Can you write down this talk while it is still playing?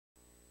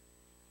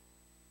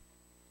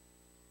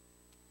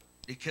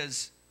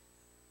Because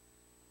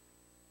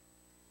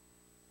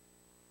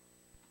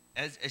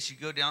as you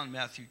go down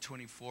Matthew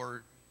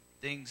 24,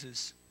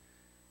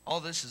 all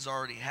this is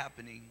already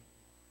happening.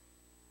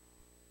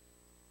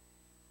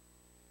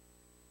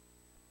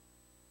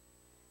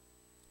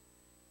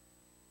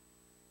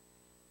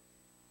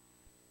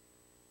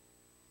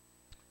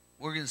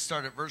 We're going to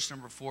start at verse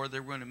number 4.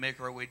 Then we're going to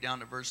make our way down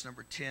to verse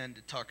number 10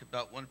 to talk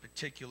about one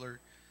particular,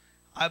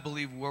 I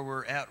believe, where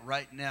we're at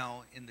right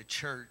now in the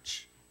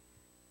church.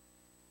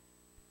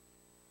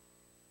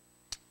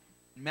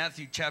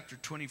 Matthew chapter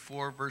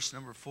 24, verse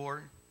number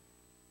 4.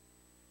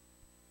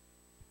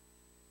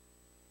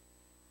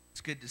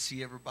 It's good to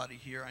see everybody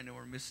here. I know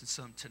we're missing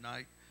some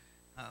tonight.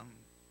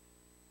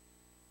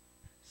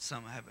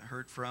 Some I haven't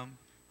heard from.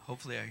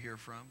 Hopefully I hear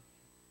from.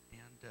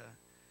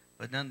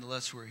 But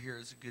nonetheless, we're here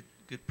as a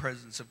good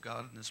presence of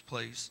God in this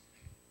place.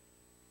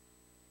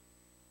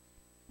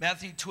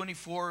 Matthew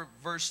 24,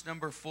 verse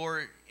number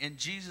 4. And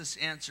Jesus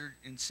answered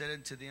and said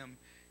unto them,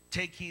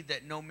 Take heed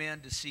that no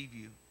man deceive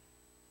you.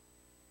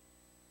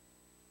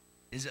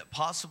 Is it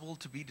possible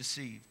to be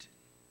deceived?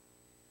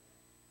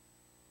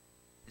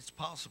 It's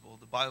possible.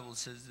 The Bible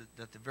says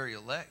that the very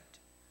elect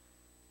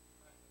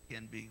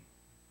can be.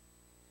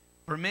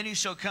 For many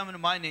shall come into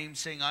my name,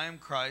 saying, I am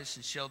Christ,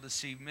 and shall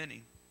deceive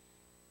many.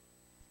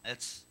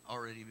 That's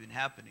already been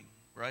happening,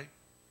 right?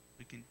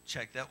 We can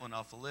check that one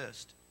off the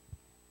list.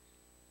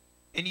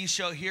 And ye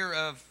shall hear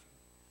of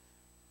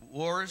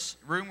wars,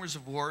 rumors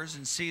of wars,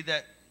 and see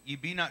that ye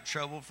be not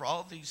troubled, for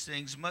all these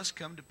things must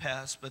come to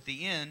pass, but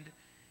the end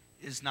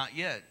is not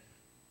yet.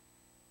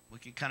 We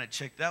can kind of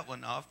check that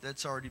one off.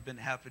 That's already been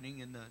happening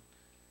in the,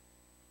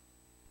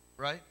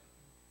 right?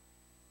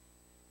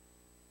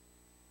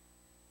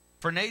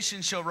 For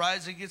nation shall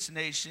rise against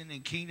nation,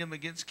 and kingdom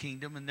against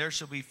kingdom, and there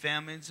shall be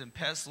famines and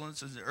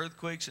pestilences and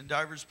earthquakes in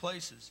divers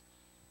places.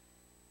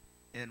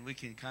 And we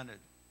can kind of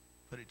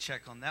put a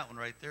check on that one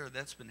right there.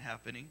 That's been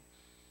happening.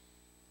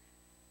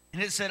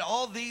 And it said,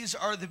 all these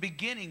are the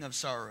beginning of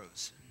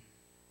sorrows.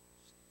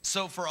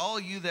 So for all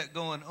you that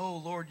going, oh,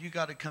 Lord, you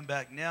got to come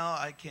back now.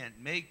 I can't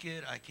make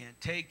it. I can't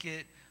take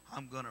it.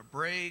 I'm going to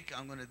break.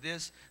 I'm going to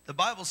this. The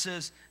Bible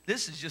says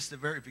this is just the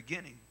very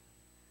beginning.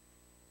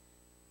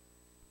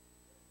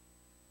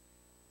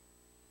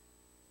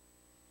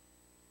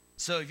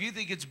 So if you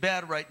think it's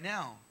bad right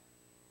now,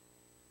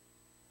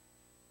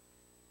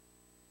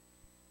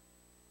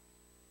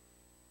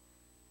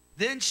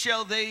 then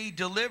shall they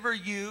deliver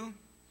you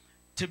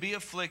to be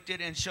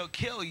afflicted, and shall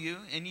kill you,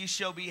 and you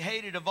shall be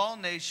hated of all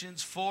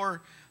nations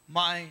for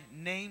my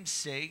name's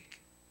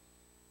sake.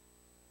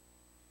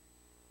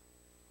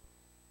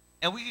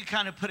 And we can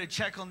kind of put a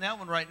check on that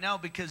one right now,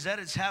 because that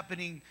is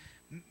happening,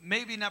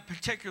 maybe not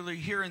particularly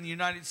here in the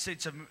United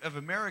States of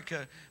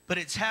America, but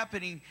it's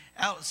happening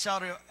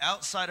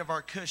outside of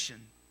our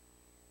cushion.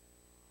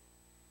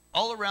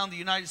 All around the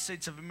United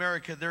States of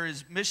America, there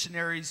is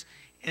missionaries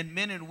and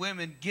men and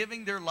women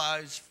giving their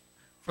lives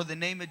for the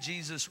name of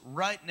Jesus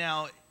right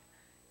now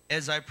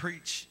as I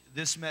preach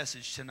this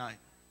message tonight.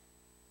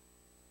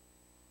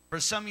 For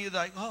some of you,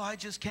 like, oh, I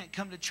just can't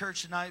come to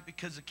church tonight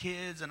because of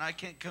kids, and I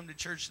can't come to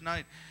church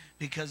tonight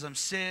because I'm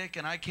sick,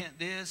 and I can't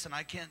this, and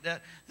I can't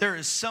that. There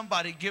is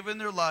somebody giving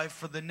their life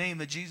for the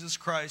name of Jesus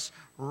Christ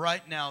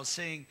right now,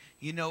 saying,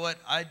 you know what,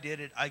 I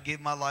did it. I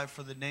gave my life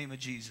for the name of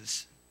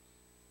Jesus.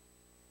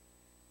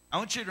 I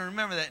want you to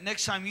remember that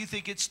next time you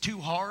think it's too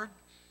hard,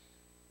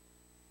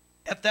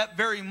 at that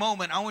very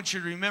moment, I want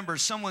you to remember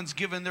someone's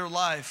given their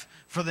life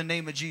for the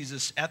name of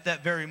Jesus at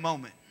that very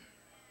moment.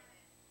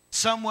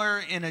 Somewhere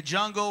in a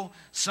jungle,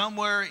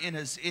 somewhere in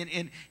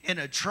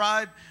a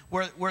tribe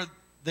where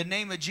the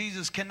name of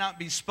Jesus cannot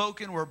be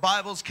spoken, where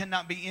Bibles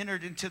cannot be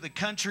entered into the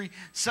country,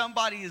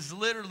 somebody is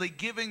literally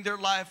giving their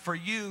life for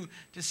you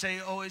to say,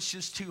 oh, it's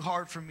just too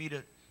hard for me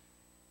to.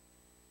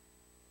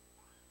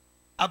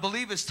 I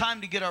believe it's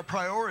time to get our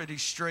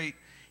priorities straight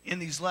in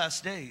these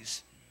last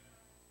days.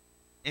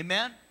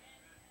 Amen?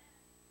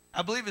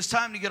 I believe it's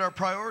time to get our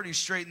priorities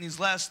straight in these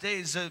last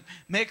days, to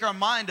make our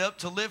mind up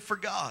to live for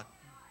God.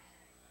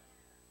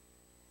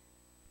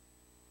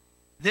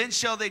 Then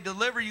shall they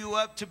deliver you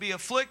up to be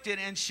afflicted,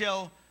 and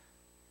shall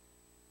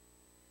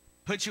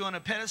put you on a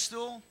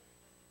pedestal,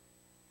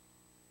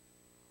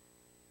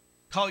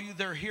 call you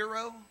their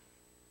hero.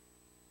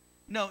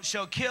 No,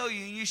 shall kill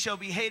you, and you shall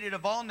be hated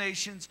of all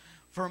nations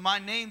for my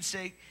name's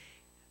sake.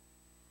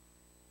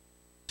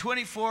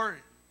 24,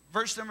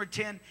 verse number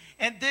 10.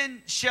 And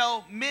then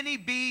shall many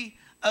be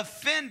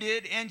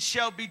offended, and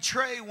shall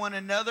betray one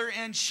another,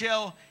 and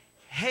shall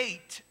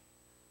hate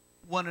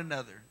one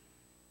another.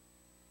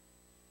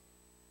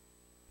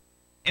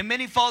 And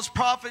many false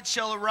prophets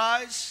shall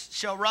rise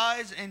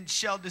and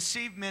shall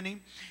deceive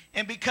many.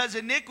 And because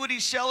iniquity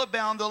shall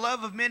abound, the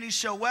love of many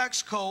shall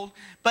wax cold.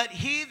 But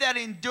he that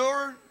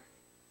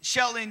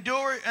shall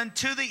endure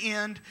unto the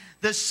end,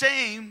 the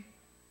same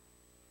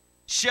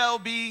shall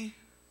be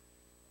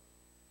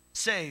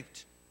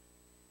saved.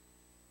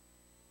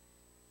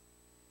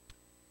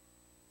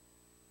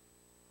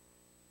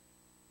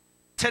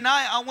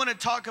 Tonight I want to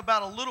talk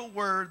about a little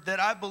word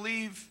that I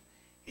believe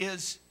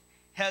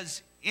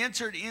has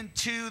entered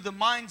into the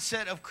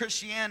mindset of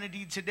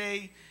Christianity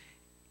today.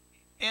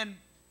 And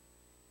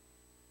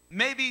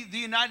maybe the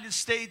United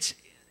States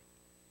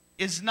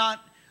is not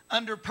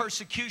under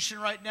persecution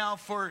right now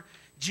for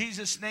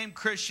Jesus' name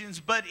Christians,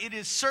 but it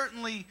is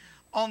certainly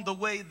on the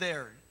way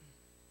there.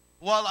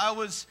 While I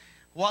was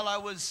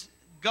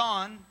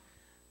gone,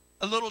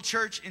 a little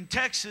church in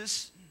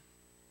Texas,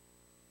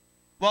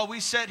 while we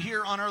sat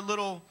here on our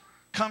little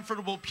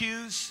comfortable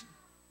pews,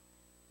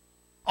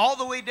 all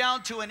the way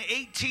down to an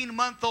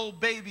 18-month-old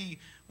baby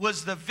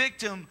was the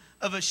victim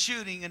of a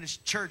shooting in a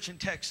church in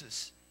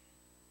Texas.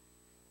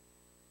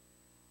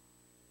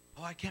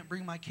 Oh, I can't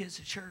bring my kids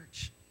to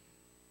church.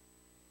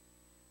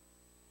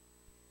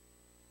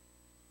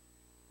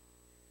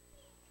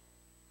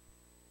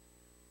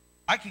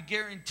 I could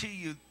guarantee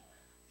you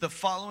the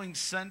following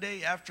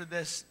Sunday after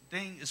this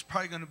thing is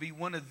probably going to be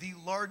one of the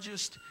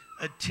largest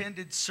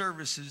attended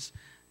services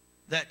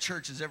that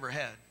church has ever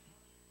had.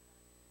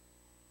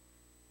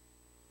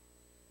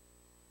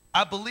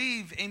 I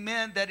believe,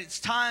 amen, that it's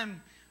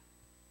time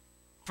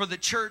for the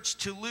church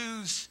to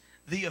lose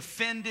the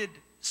offended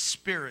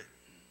spirit.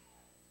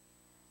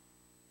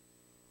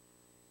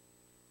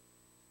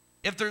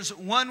 If there's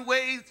one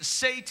way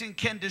Satan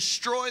can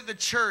destroy the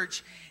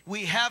church,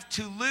 we have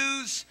to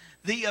lose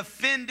the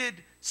offended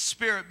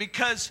spirit.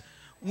 Because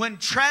when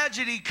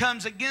tragedy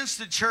comes against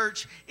the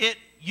church, it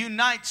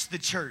unites the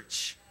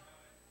church.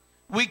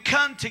 We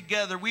come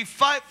together. We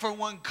fight for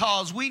one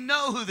cause. We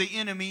know who the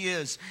enemy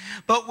is.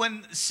 But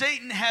when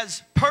Satan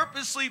has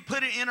purposely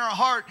put it in our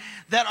heart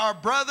that our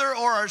brother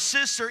or our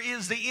sister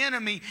is the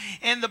enemy,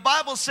 and the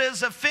Bible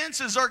says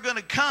offenses are going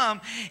to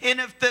come,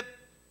 and if the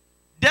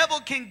devil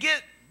can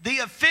get the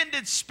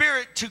offended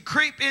spirit to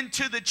creep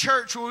into the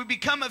church where we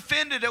become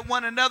offended at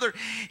one another,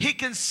 he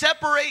can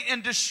separate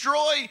and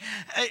destroy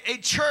a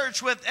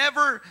church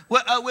without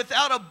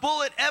a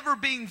bullet ever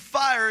being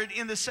fired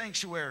in the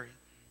sanctuary.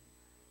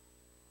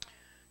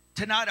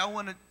 Tonight I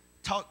want to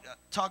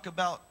talk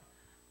about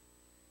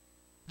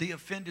the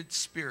offended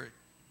spirit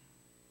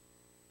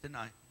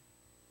tonight.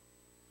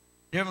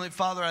 Heavenly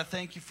Father, I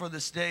thank you for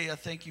this day. I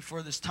thank you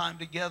for this time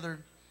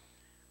together.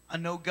 I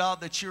know, God,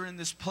 that you're in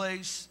this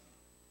place.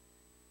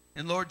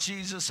 And Lord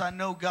Jesus, I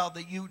know, God,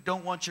 that you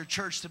don't want your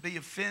church to be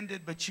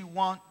offended, but you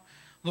want,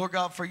 Lord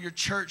God, for your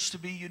church to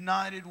be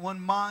united,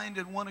 one mind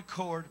and one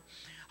accord.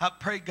 I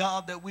pray,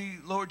 God, that we,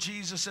 Lord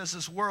Jesus, as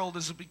this world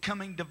is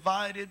becoming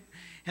divided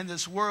and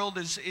this world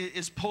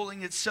is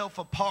pulling itself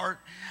apart,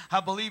 I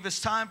believe it's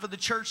time for the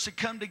church to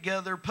come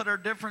together, put our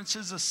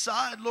differences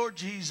aside, Lord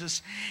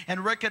Jesus,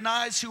 and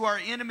recognize who our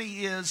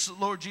enemy is,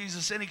 Lord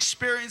Jesus, and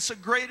experience the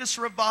greatest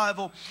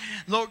revival,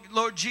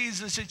 Lord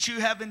Jesus, that you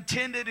have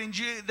intended and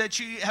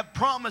that you have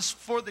promised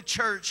for the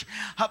church.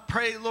 I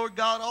pray, Lord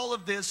God, all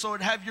of this,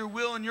 Lord, have your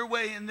will and your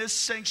way in this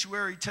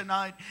sanctuary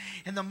tonight.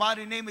 In the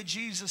mighty name of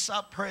Jesus,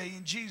 I pray.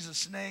 In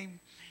Jesus'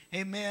 name,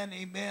 amen,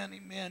 amen,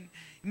 amen.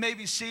 You may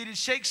be seated.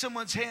 Shake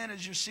someone's hand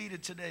as you're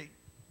seated today.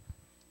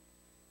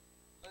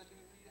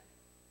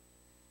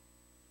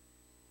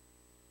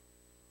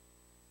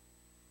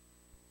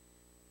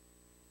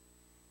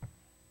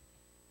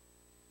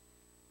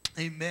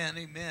 Amen,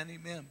 amen,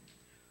 amen.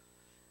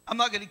 I'm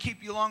not going to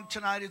keep you long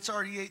tonight. It's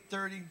already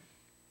 8:30.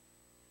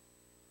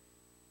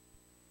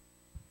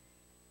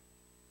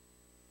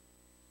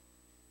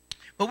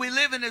 But we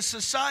live in a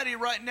society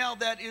right now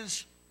that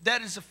is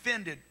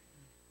offended.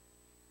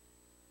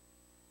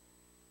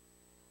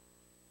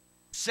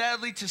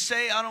 Sadly to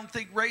say, I don't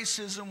think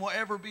racism will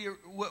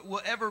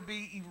ever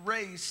be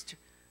erased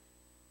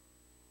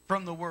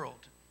from the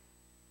world.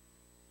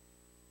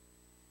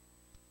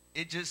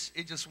 It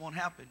just won't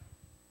happen.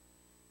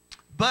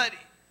 But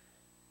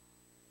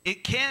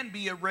it can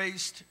be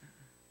erased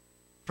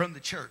from the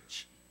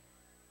church.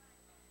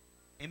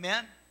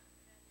 Amen?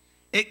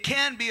 It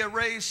can be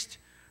erased.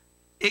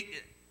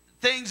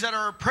 Things that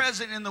are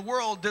present in the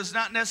world does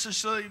not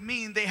necessarily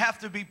mean they have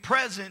to be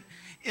present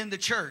in the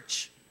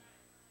church.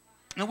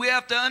 And we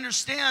have to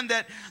understand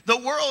that the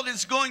world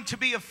is going to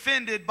be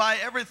offended by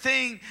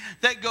everything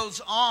that goes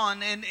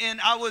on.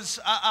 And I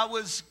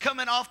was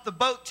coming off the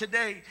boat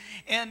today,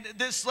 and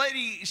this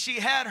lady, she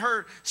had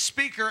her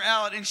speaker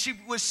out, and she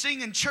was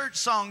singing church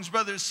songs,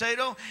 Brother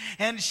Sato,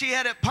 and she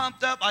had it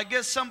pumped up. I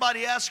guess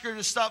somebody asked her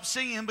to stop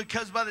singing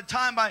because by the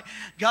time I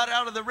got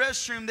out of the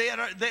restroom, they had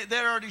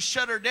already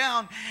shut her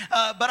down.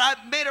 But I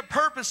made a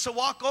purpose to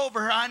walk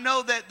over her. I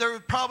know that there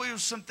probably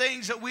was some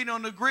things that we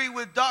don't agree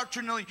with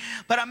doctrinally,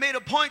 but I made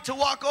a point to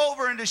walk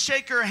over and to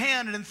shake her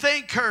hand and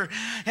thank her,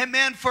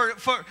 amen,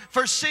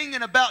 for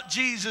singing about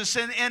Jesus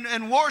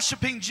and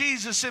worshiping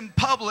Jesus in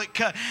public.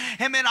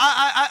 Amen.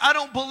 I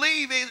don't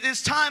believe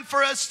it's time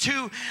for us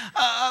to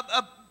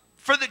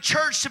for the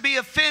church to be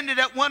offended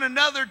at one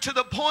another to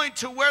the point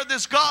to where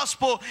this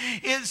gospel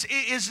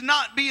is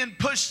not being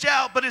pushed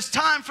out. But it's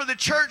time for the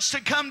church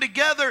to come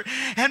together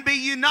and be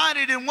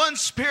united in one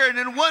spirit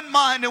and one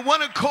mind and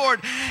one accord,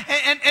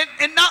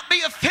 and not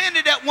be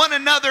offended at one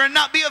another, and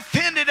not be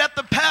offended at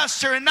the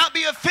pastor, and not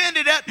be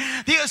offended at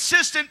the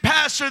assistant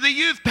pastor, the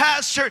youth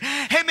pastor,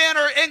 amen,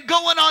 and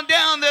going on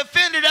down, the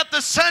offended at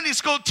the Sunday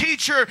school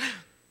teacher.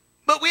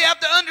 But we have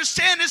to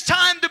understand it's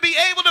time to be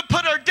able to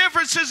put our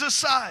differences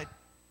aside.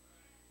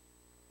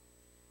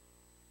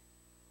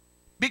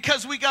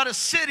 Because we got a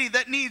city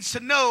that needs to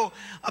know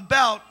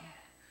about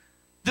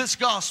this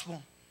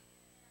gospel.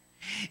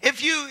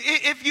 If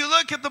you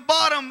look at the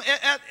bottom,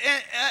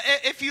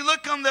 if you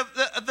look on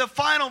the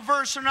final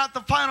verse, or not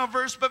the final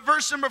verse, but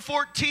verse number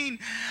 14,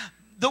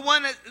 the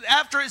one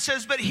after it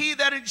says, but he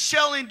that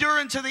shall endure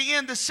unto the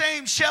end, the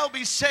same shall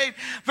be saved.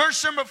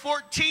 Verse number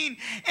 14,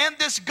 and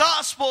this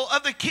gospel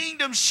of the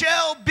kingdom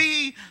shall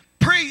be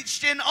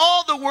preached in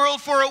all the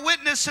world for a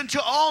witness unto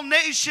all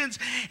nations,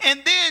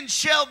 and then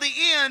shall the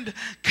end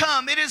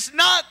come. It is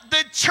not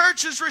the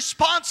church's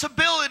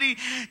responsibility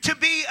to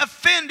be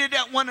offended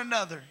at one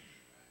another,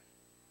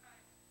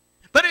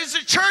 but it's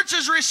the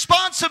church's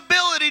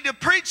responsibility to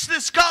preach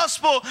this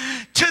gospel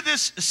to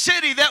this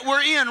city that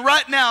we're in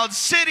right now, the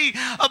city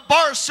of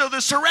Barstow,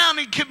 the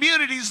surrounding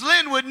communities,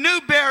 Linwood,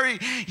 Newberry,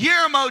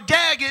 Yermo,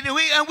 Daggett,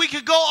 and we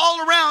could go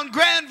all around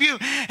Grandview.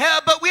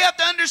 But we have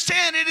to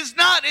understand it is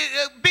not,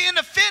 being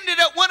offended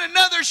at one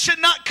another should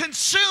not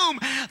consume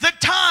the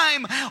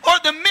time or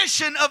the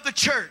mission of the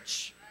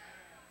church.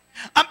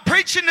 I'm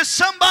preaching to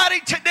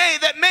somebody today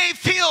that may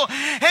feel,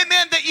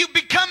 amen, that you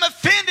become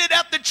offended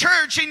at the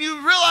church, and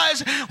you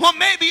realize, well,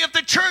 maybe if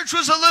the church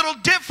was a little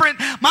different,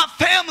 my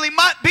family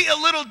might be a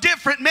little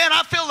different. Man,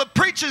 I feel the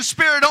preaching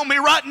spirit on me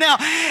right now.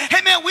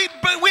 Amen.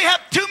 We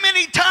have too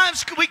many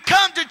times we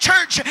come to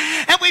church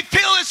and we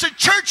feel it's the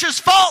church's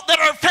fault that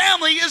our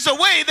family is the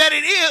way that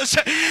it is.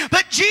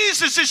 But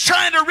Jesus is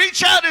trying to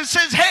reach out and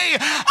says, hey,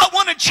 I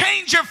want to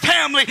change your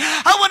family.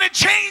 I want to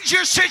change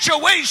your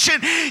situation.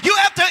 You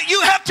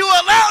have to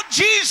allow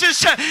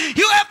Jesus.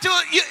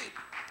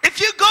 If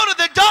you go to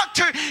the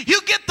doctor, you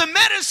get the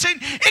medicine.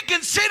 It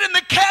can sit in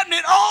the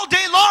cabinet all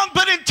day long,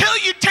 but until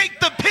you take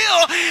the pill,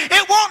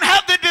 it won't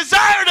have the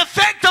desired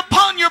effect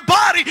upon your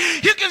body.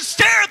 You can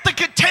stare at the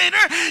container.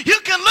 You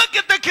can look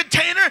at the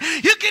container.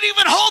 You can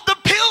even hold the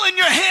pill in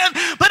your hand,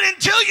 but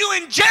until you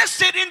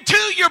ingest it into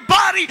your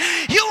body,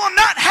 you will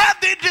not have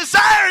the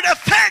desired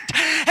effect,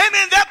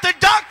 amen, that the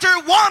doctor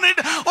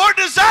wanted or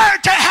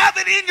desired to have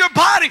it in your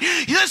body.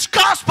 This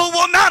gospel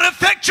will not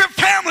affect your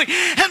family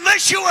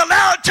unless you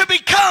allow it to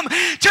become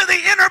to the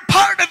inner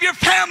part of your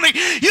family.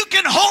 You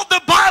can hold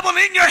the Bible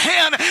in your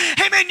hand,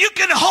 amen, you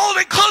can hold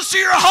it close to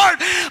your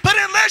heart, but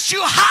unless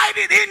you hide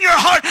it in your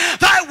heart,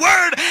 thy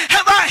word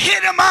have I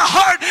hid in my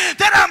heart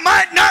that I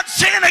might not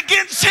sin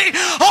against thee.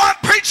 Oh, I'm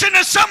preaching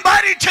to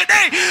somebody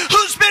today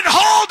who's been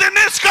holding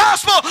this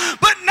gospel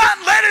but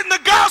not letting the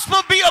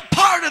gospel be a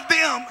part of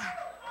them.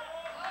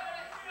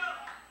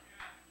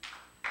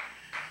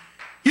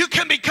 You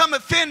can become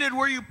offended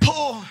where you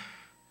pull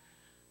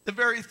the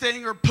very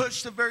thing or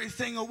push the very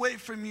thing away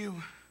from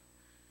you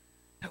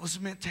that was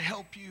meant to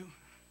help you.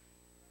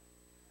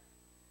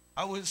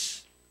 I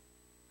was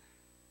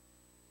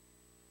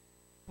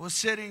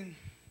sitting,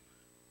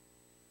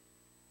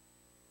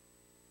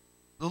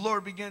 the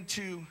Lord began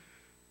to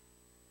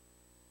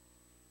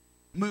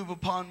move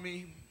upon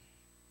me.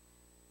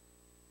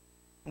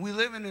 We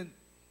live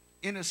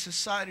in a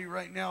society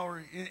right now,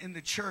 or in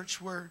the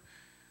church, where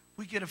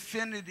we get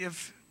offended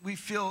if we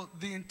feel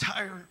the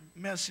entire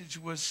message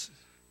was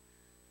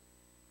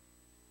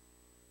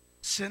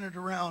centered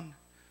around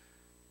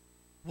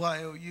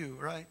YOU,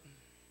 right?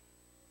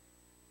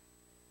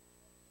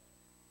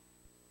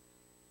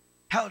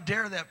 How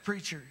dare that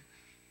preacher?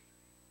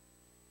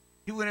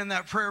 He went in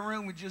that prayer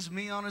room with just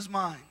me on his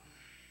mind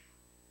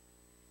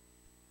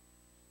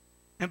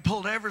and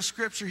pulled every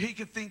scripture he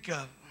could think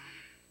of.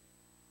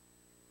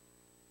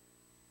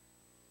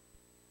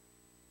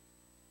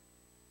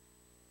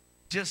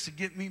 Just to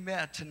get me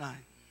mad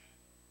tonight.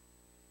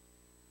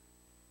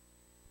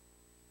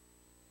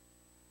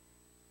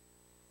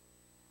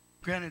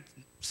 Granted,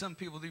 some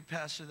people do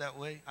pastor that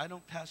way. I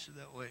don't pastor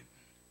that way.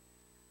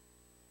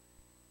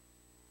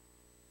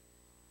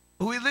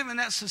 But we live in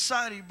that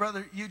society,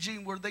 Brother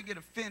Eugene, where they get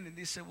offended.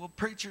 They say, well,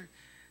 preacher,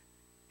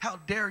 how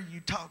dare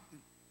you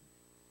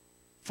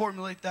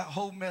formulate that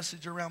whole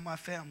message around my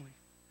family,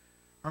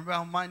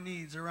 around my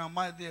needs, around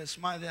my this,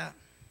 my that.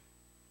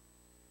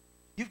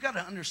 You've got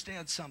to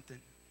understand something.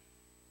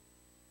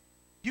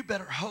 You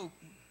better hope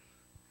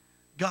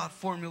God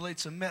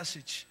formulates a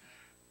message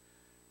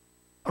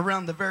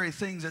around the very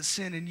things that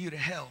sending you to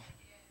hell.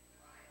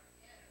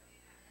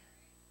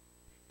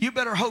 You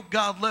better hope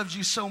God loves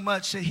you so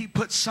much that he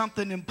puts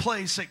something in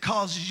place that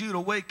causes you to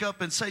wake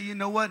up and say, you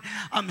know what?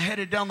 I'm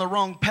headed down the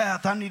wrong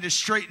path. I need to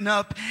straighten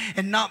up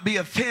and not be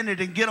offended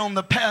and get on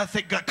the path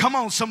that God, come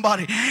on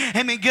somebody.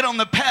 Amen. Get on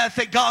the path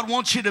that God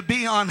wants you to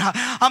be on.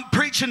 I'm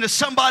preaching to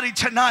somebody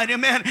tonight,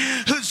 amen,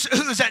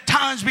 who's at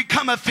times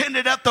become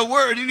offended at the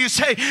word. And you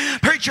say,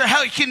 preacher,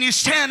 how can you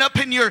stand up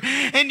in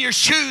your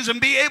shoes and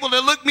be able to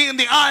look me in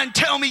the eye and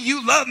tell me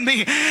you love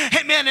me?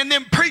 Amen. And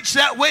then preach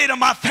that way to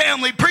my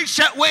family. Preach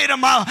that way to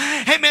my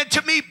amen,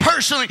 to me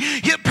personally.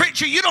 You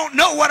preacher, you don't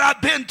know what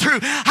I've been through.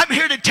 I'm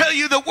here to tell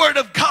you the word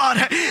of God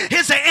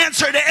is the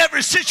answer to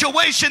every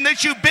situation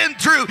that you've been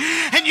through.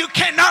 And you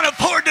cannot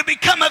afford to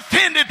become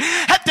offended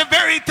at the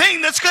very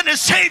thing that's going to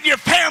save your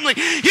family.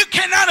 You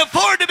cannot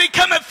afford to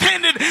become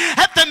offended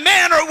at the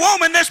man or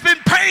woman that's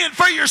been praying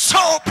for your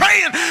soul,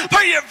 praying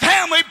for your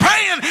family,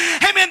 praying,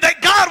 amen,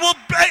 that God will,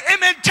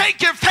 amen,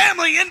 take your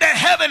family into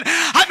heaven.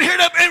 I'm here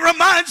to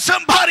remind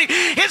somebody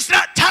it's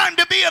not time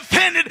to be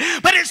offended,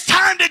 but it's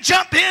time to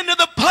jump into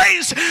the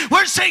place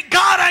where say,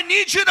 God, I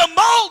need you to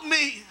mold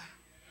me.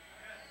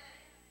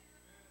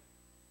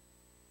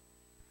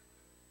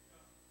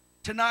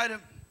 Tonight,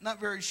 I'm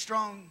not very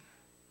strong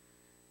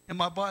in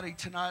my body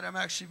tonight. I'm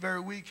actually very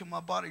weak in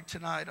my body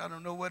tonight. I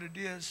don't know what it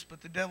is,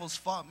 but the devil's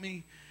fought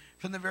me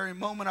from the very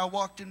moment I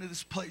walked into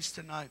this place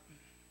tonight.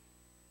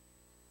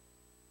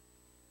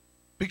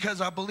 Because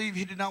I believe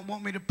he did not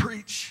want me to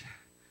preach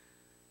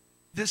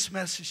this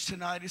message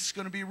tonight. It's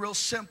going to be real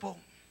simple.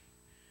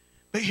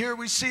 But here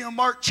we see in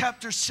Mark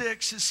chapter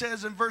 6, it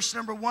says in verse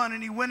number 1,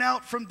 and he went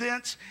out from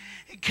thence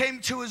and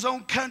came to his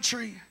own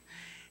country.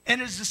 And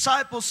his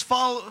disciples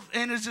follow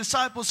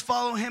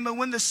him. And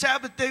when the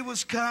Sabbath day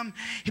was come,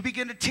 he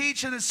began to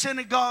teach in the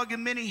synagogue.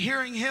 And many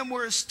hearing him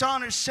were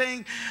astonished,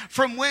 saying,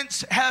 from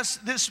whence has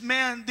this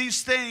man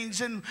these things?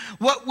 And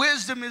what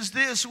wisdom is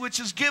this which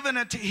is given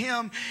unto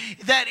him,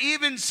 that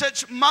even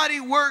such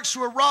mighty works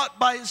were wrought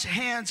by his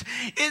hands?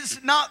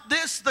 Is not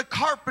this the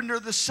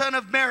carpenter, the son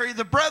of Mary,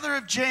 the brother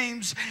of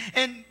James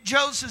and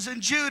Joseph and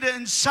Judah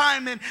and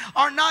Simon?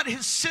 Are not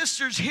his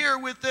sisters here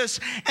with us?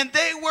 And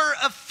they were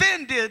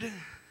offended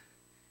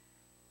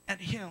at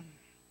him.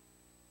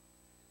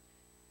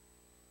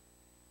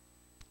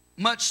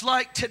 Much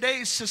like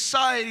today's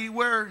society,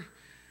 where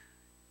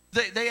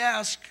they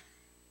ask,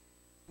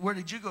 where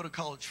did you go to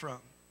college from?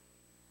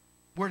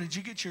 Where did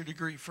you get your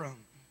degree from?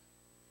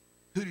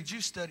 Who did you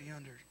study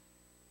under?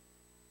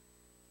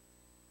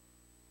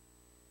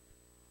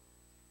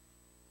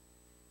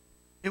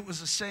 It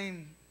was the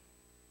same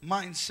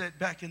mindset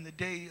back in the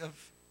day of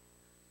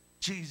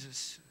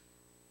Jesus.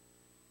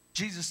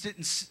 Jesus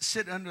didn't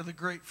sit under the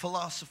great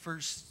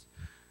philosophers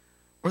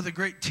or the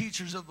great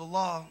teachers of the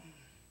law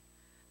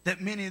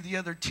that many of the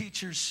other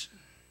teachers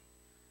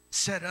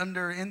sat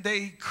under, and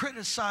they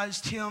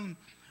criticized him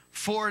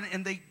for it,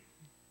 and they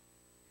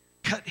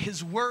cut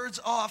his words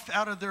off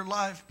out of their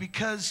life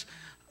because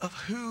of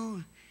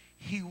who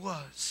he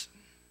was.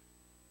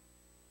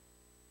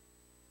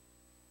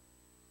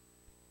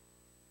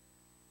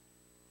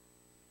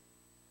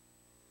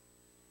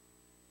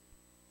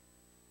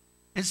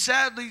 And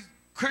sadly,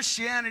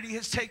 Christianity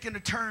has taken a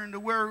turn to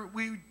where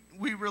we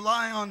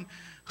rely on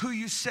who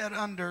you sat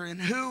under and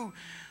who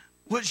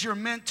was your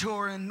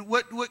mentor and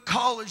what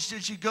college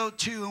did you go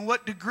to and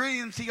what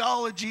degree in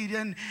theology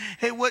and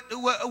hey,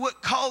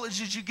 what college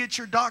did you get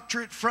your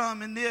doctorate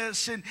from and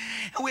this and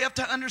we have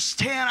to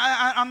understand.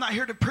 I'm not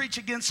here to preach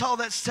against all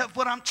that stuff.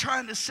 What I'm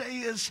trying to say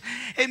is,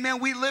 amen,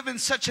 we live in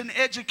such an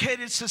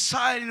educated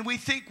society and we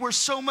think we're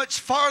so much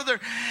farther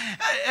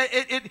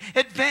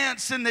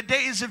advanced in the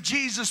days of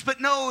Jesus.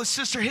 But no,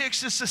 Sister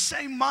Hicks, it's the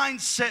same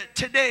mindset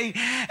today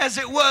as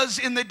it was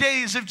in the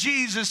days of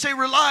Jesus. They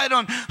relied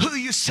on who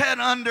you sat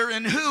under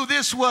and who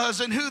this was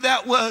and who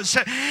that was.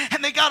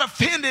 And they got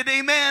offended,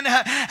 amen,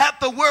 at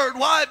the word.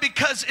 Why?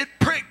 Because it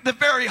pricked the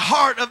very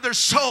heart of their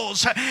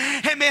souls.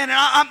 Amen. And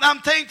I'm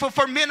thankful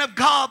for men of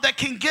God that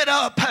can get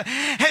up,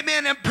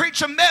 amen, and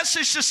preach a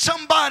message to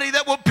somebody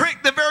that will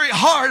prick the very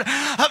heart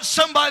of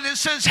somebody that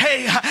says,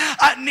 hey,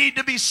 I need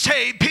to be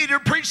saved. Peter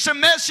preached a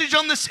message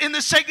on this in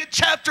the second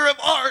chapter of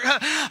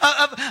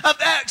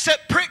Acts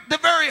that pricked the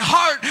very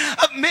heart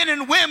of men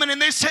and women.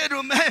 And they said,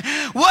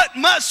 what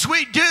must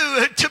we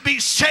do to be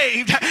saved?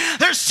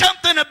 There's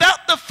something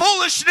about the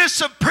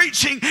foolishness of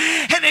preaching,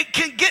 and it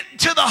can get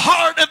to the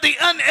heart of the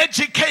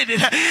uneducated.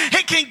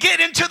 It can get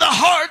into the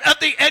heart of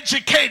the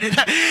educated.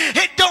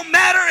 It don't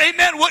matter,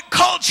 amen, what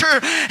culture,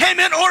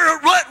 amen,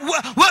 or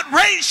what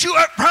race you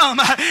are from.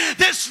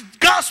 This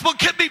gospel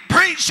can be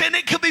preached and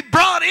it can be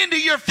brought into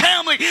your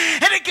family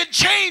and it can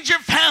change your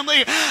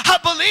family. I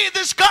believe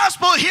this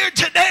gospel here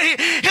today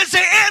is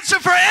the answer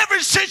for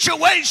every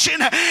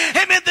situation,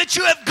 amen, that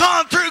you have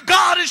gone through.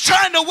 God is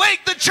trying to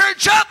wake the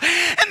church up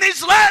in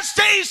these last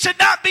days to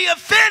not be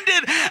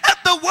offended at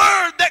the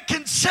word that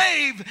can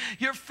save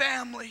your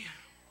family.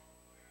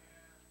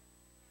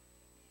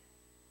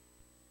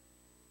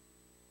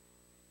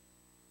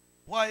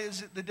 Why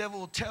is it the devil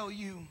will tell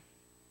you,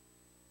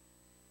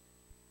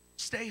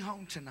 stay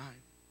home tonight?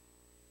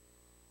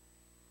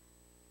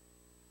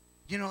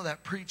 You know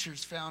that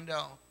preacher's found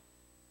out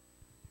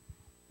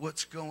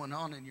what's going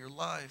on in your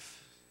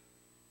life.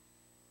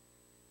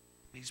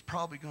 He's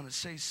probably going to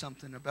say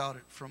something about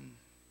it from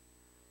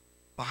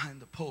behind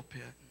the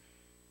pulpit.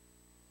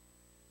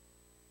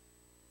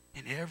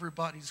 And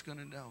everybody's going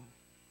to know.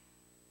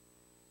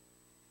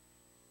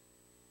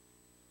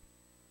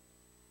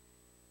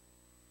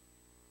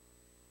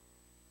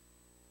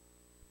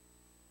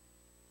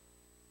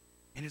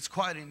 And it's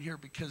quiet in here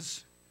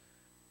because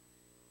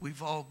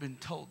we've all been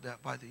told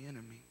that by the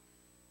enemy.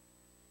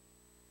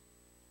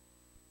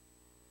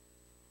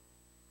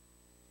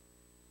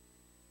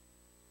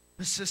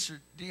 But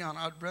Sister Dion,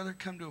 I'd rather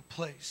come to a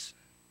place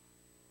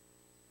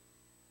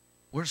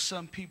where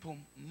some people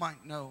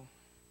might know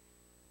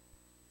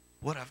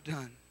what I've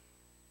done.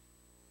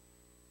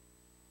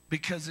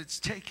 Because it's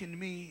taken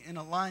me in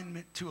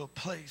alignment to a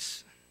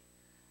place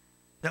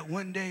that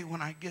one day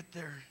when I get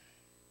there,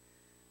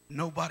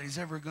 nobody's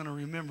ever going to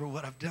remember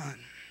what I've done.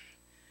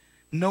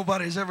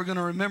 Nobody's ever going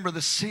to remember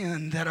the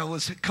sin that I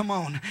was. Come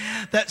on.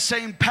 That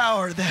same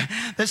power,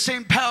 that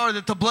same power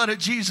that the blood of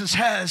Jesus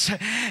has.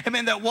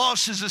 Amen. That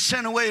washes the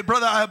sin away.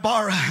 Brother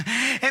Ibarra.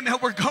 Amen.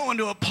 We're going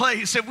to a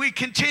place. If we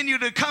continue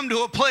to come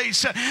to a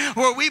place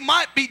where we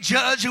might be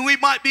judged and we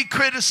might be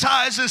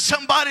criticized as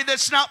somebody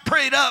that's not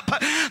prayed up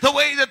the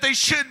way that they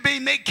should be,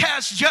 may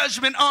cast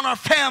judgment on our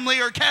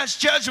family or cast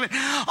judgment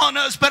on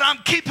us. But I'm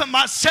keeping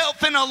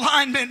myself in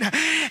alignment.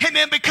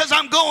 Amen. Because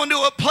I'm going to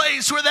a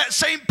place where that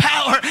same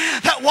power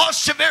that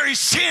washed the very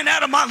sin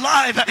out of my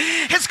life,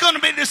 it's going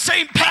to be the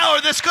same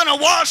power that's going to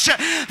wash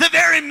the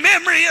very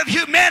memory of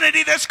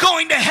humanity that's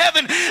going to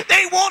heaven.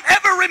 They won't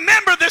ever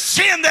remember the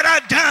sin that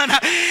I've done.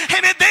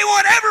 Amen. They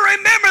won't ever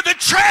remember the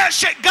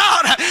trash that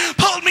God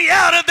pulled me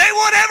out of. They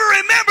won't ever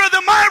remember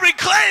the miry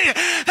clay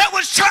that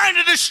was trying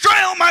to destroy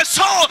my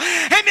soul.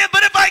 Amen.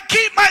 But if I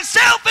keep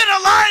myself in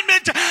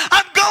alignment,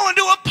 I'm going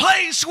to a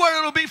place where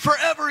it'll be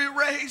forever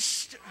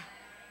erased.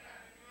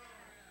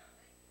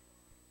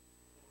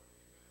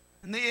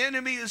 And the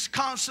enemy is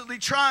constantly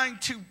trying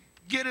to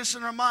get us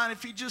in our mind,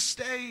 if you just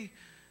stay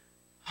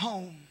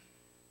home,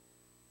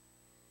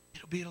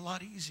 it'll be a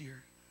lot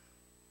easier.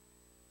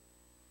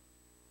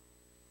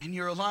 And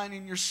you're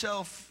aligning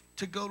yourself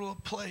to go to a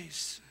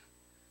place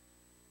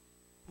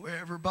where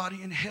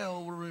everybody in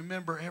hell will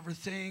remember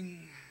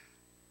everything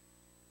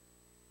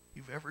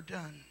you've ever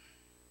done.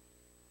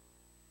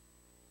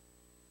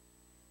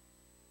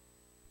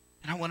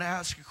 And I want to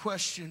ask a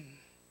question.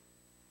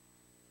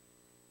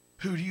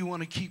 Who do you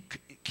want to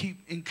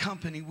keep in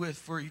company with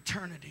for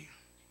eternity?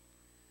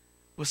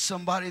 With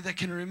somebody that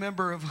can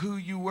remember of who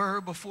you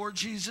were before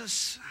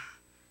Jesus?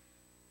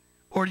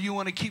 Or do you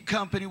want to keep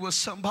company with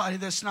somebody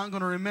that's not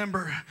going to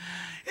remember,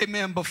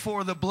 amen,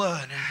 before the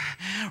blood?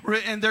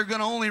 And they're going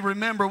to only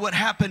remember what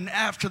happened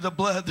after the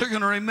blood. They're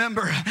going to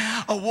remember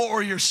a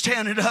warrior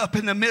standing up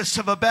in the midst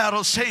of a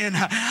battle saying,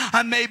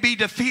 I may be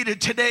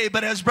defeated today,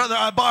 but as Brother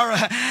Ibarra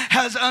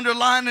has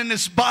underlined in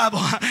this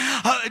Bible,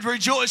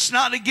 rejoice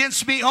not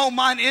against me, O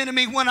mine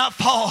enemy, when I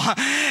fall.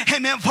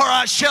 Amen, for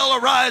I shall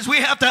arise. We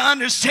have to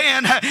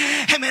understand,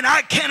 amen,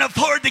 I can't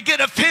afford to get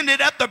offended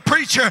at the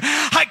preacher.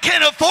 I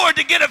can't afford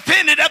to get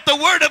offended at the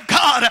word of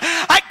God.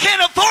 I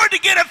can't afford to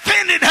get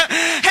offended.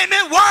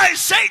 Amen. Why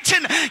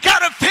Satan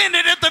got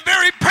offended at the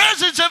very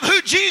presence of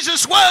who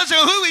Jesus was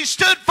and who he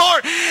stood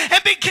for,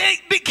 and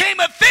became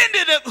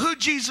offended at who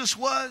Jesus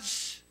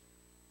was.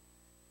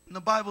 And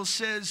the Bible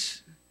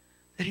says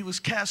that he was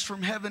cast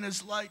from heaven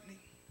as lightning.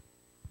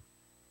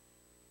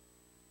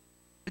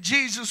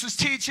 Jesus was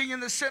teaching in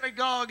the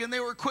synagogue, and they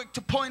were quick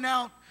to point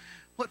out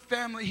what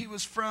family he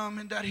was from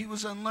and that he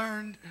was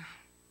unlearned.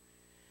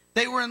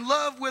 They were in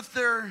love with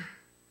their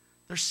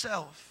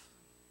self.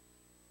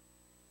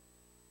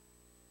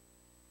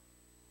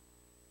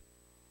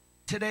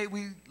 Today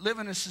we live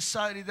in a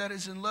society that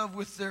is in love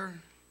with their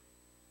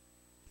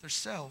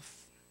self.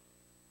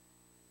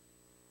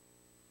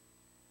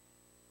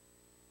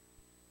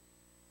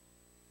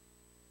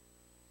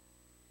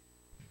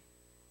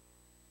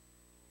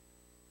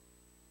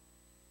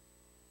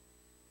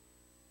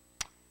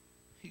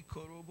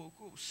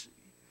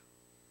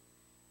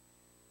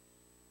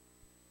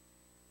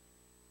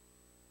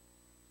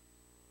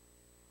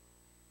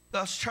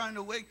 God's trying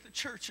to wake the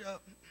church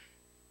up.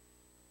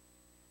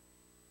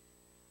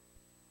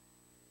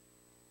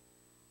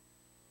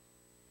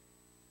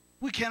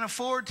 We can't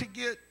afford to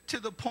get to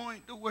the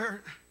point to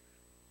where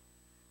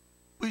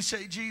we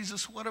say,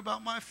 Jesus, what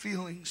about my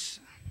feelings?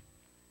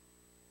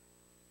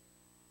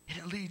 And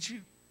it leads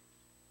you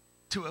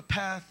to a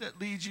path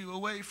that leads you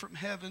away from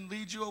heaven,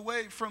 leads you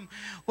away from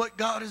what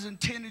God has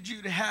intended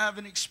you to have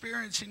and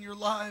experience in your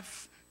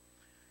life.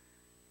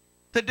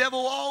 The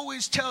devil will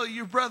always tell you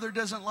your brother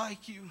doesn't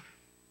like you.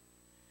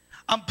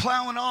 I'm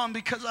plowing on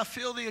because I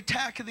feel the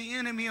attack of the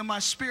enemy in my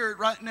spirit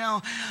right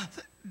now.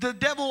 The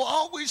devil will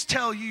always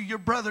tell you your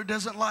brother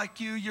doesn't like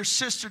you, your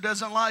sister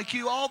doesn't like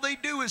you. All they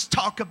do is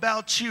talk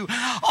about you.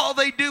 All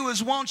they do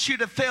is want you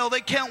to fail.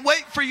 They can't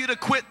wait for you to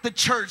quit the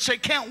church. They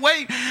can't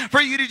wait for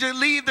you to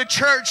leave the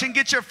church and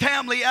get your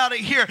family out of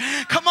here.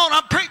 Come on,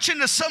 I'm preaching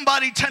to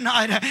somebody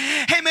tonight,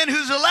 amen,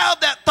 who's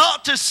allowed that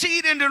thought to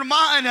seed into their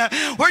mind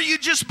where you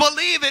just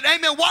believe it.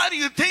 Amen. Why do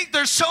you think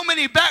there's so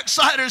many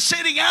backsliders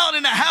sitting out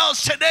in the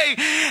house today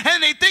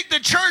and they think the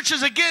church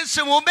is against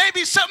them? Well,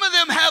 maybe some of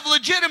them have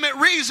legitimate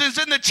reasons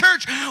and the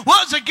church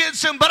was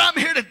against them, but I'm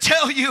here to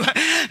tell you,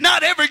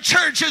 not every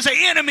church is an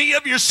enemy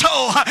of your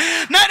soul.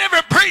 Not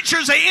every preacher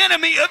is an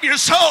enemy of your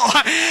soul.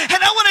 And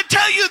I want to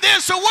tell you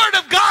this, the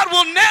Word of God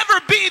will never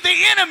be the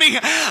enemy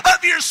of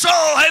your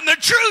soul, and the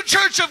true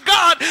church of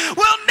God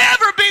will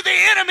never be the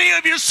enemy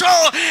of your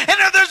soul. And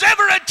if there's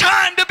ever a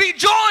time to be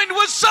joined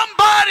with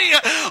somebody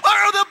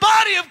or the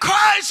body of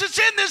Christ, it's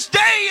in this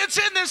day, it's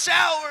in this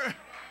hour.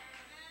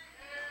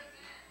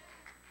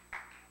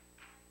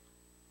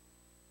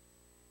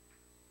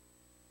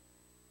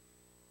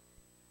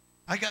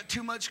 I got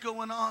too much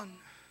going on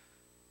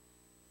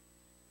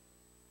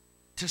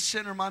to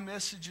center my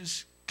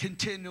messages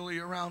continually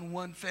around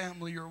one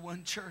family or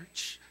one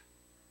church.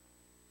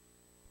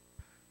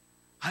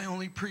 I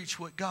only preach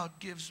what God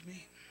gives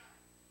me.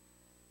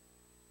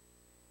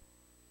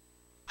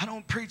 I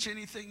don't preach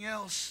anything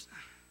else.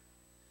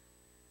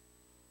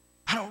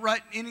 I don't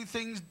write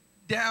anything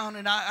down,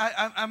 and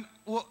I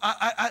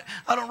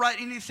don't write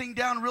anything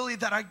down really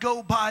that I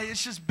go by.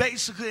 It's just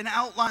basically an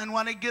outline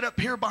when I get up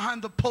here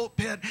behind the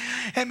pulpit.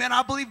 Amen.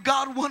 I believe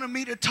God wanted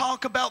me to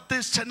talk about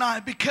this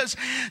tonight because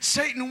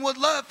Satan would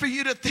love for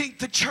you to think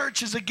the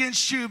church is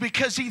against you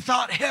because he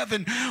thought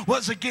heaven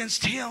was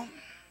against him.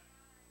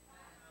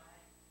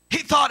 He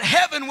thought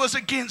heaven was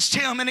against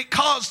him, and it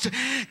caused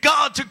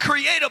God to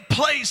create a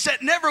place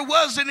that never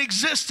was in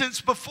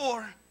existence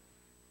before.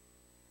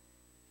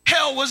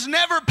 Hell was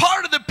never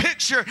part of the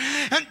picture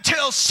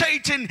until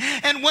Satan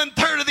and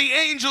 1/3 of the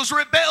angels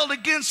rebelled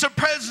against the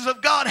presence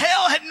of God.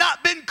 Hell had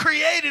not been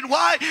created.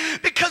 Why?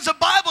 Because the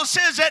Bible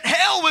says that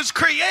hell was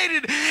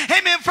created,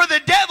 amen, for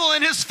the devil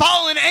and his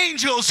fallen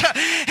angels.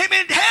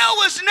 Amen. Hell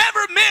was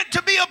never meant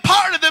to be a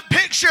part of the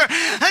picture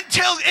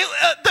until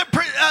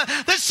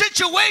the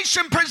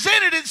situation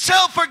presented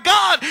itself for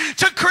God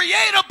to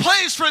create a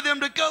place for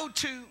them to go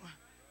to.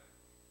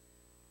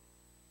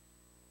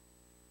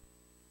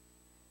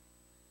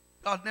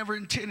 God never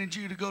intended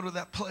you to go to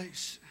that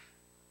place.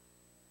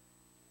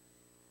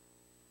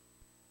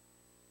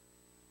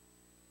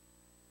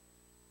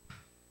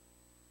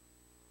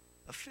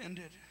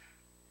 Offended.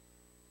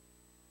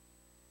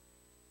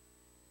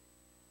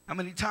 How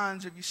many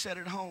times have you sat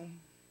at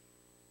home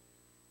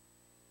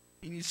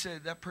and you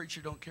said, that preacher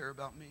don't care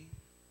about me?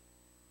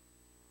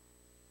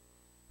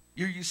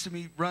 You're used to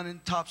me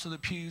running tops of the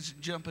pews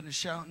and jumping and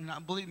shouting.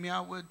 And believe me,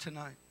 I would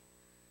tonight.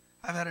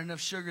 I've had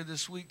enough sugar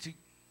this week to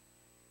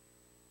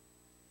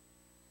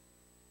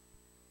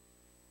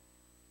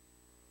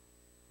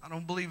I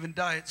don't believe in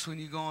diets when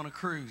you go on a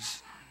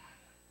cruise.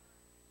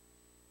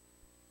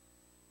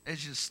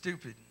 It's just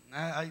stupid.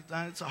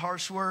 It's a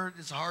harsh word.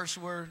 It's a harsh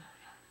word.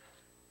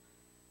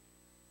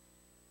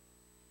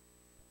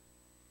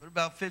 But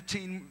about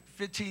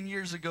 15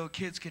 years ago,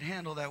 kids could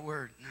handle that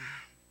word.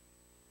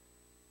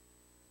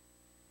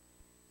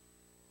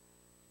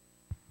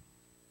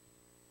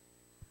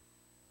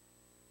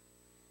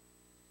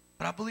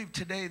 But I believe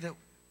today that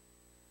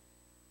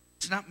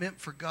it's not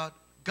meant for God.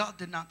 God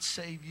did not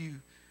save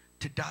you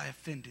to die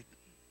offended.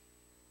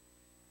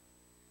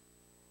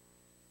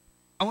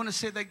 I want to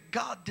say that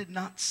God did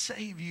not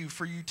save you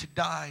for you to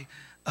die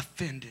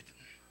offended.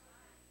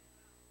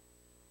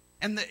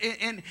 And the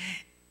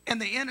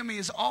enemy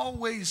is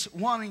always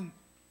wanting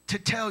to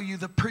tell you,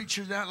 the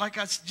preacher, that, like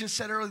I just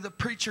said earlier, the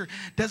preacher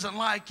doesn't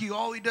like you.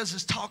 All he does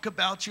is talk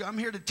about you. I'm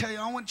here to tell you,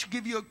 I want to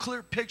give you a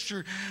clear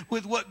picture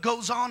with what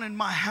goes on in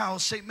my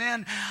house. Say,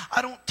 man,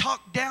 I don't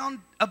talk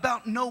down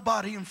about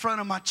nobody in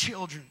front of my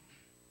children.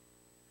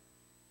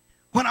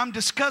 When I'm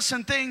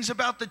discussing things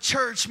about the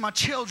church, my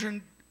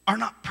children are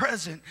not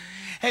present.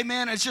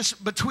 Amen. It's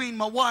just between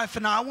my wife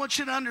and I. I want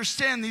you to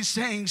understand these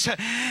things.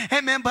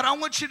 Amen. But I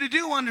want you to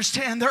do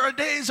understand there are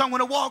days I'm going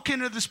to walk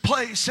into this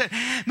place.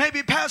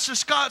 Maybe Pastor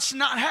Scott's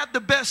not had the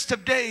best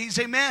of days.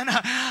 Amen.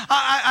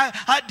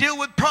 I deal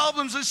with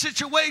problems and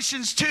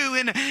situations too.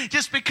 And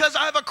just because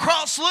I have a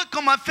cross look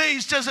on my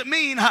face doesn't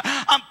mean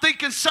I'm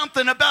thinking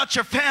something about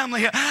your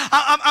family.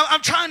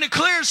 I'm trying to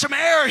clear some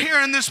air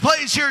here in this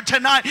place here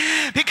tonight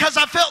because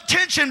I felt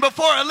tension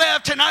before I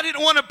left and I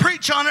didn't want to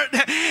preach on it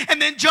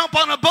and then jump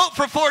on a boat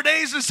for 4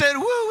 days and said,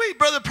 woo-wee,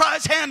 Brother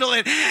Price, handle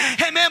it.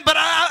 Amen. But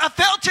I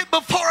felt it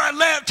before I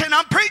left, and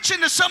I'm preaching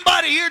to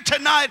somebody here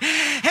tonight.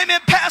 Amen.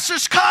 Pastor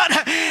Scott,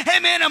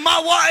 amen, and my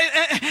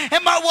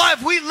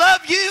wife, we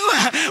love you.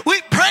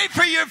 We pray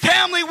for your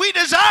family. We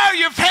desire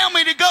your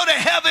family to go to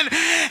heaven.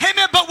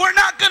 Amen. But we're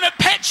not going to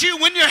pet you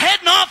when you're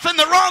heading off in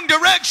the wrong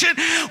direction.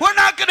 We're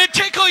not going to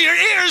tickle your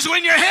ears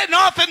when you're heading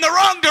off in the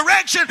wrong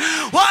direction.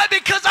 Why?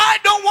 Because I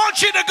don't want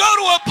want you to go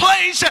to a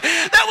place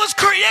that was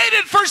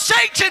created for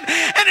Satan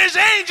and his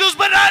angels,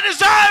 but I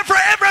desire for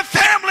every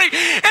family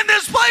in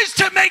this place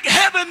to make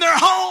heaven their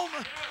home.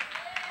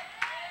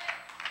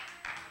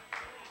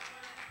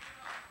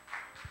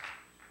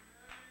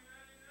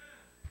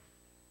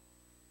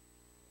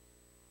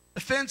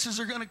 Offenses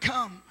are going to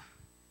come.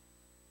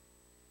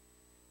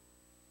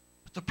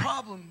 But the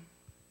problem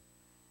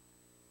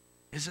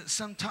is that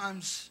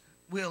sometimes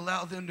we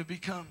allow them to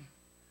become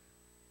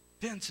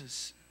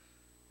fences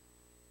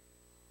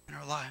in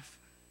our life.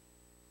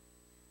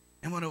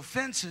 And when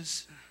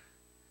offenses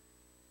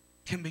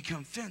can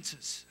become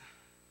fences,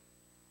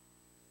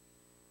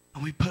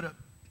 and we put up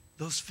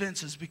those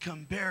fences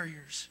become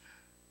barriers,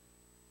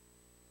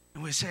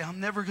 and we say, I'm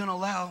never going to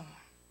allow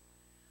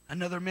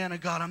another man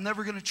of God. I'm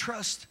never going to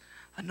trust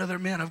another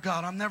man of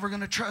God. I'm never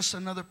going to trust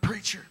another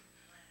preacher.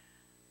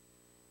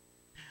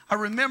 I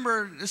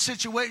remember a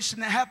situation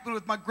that happened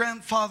with my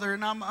grandfather,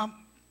 and I'm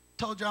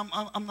told you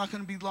I'm not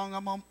going to be long.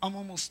 I'm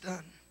almost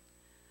done.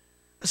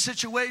 A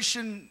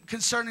situation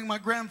concerning my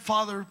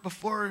grandfather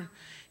before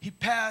he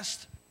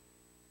passed.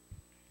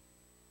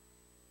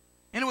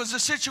 And it was a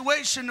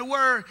situation to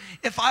where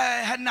if I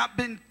had not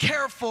been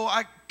careful,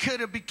 I could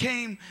have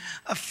became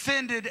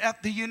offended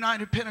at the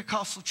United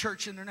Pentecostal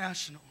Church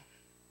International.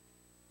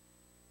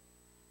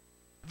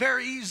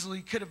 Very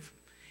easily could have.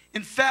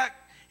 In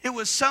fact, it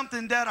was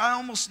something that I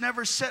almost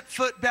never set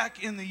foot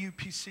back in the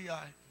UPCI.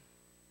 I'll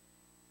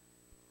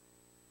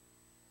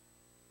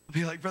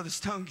be like Brother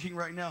Stone King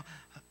right now.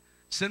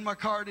 Send my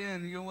card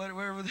in, you know,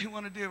 whatever they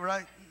want to do,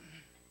 right?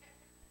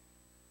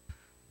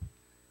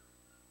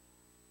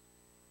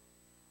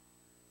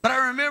 But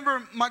I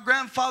remember my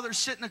grandfather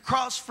sitting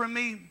across from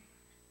me,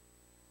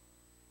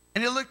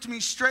 and he looked me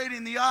straight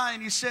in the eye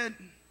and he said,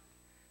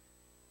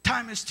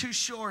 time is too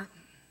short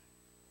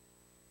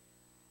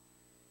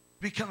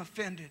to become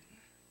offended.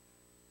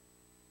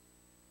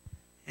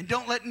 And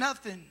don't let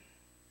nothing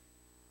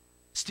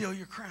steal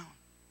your crown.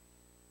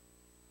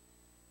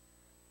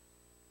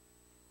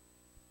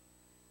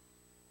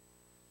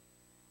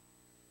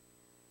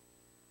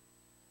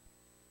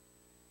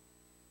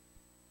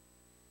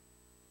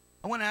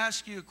 I want to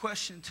ask you a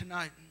question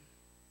tonight.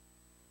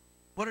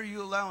 What are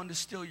you allowing to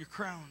steal your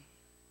crown?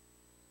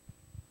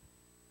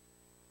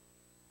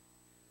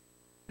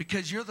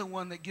 Because you're the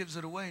one that gives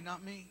it away,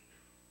 not me.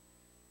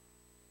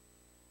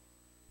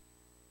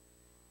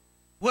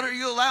 What are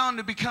you allowing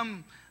to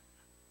become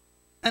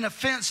an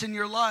offense in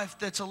your life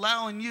that's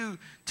allowing you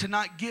to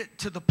not get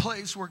to the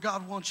place where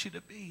God wants you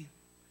to be?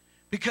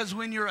 Because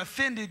when you're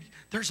offended,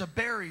 there's a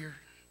barrier.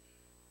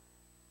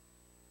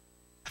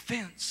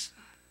 Offense.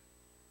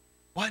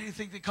 Why do you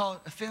think they call it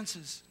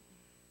offenses?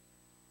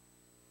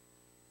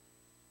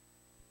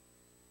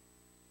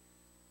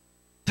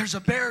 There's a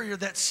barrier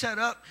that's set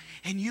up,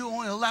 and you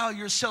only allow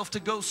yourself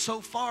to go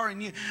so far.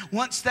 And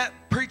once that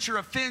preacher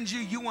offends you,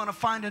 you want to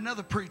find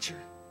another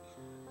preacher.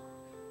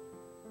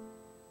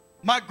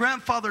 My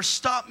grandfather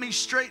stopped me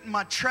straight in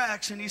my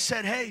tracks, and he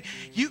said, hey,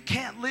 you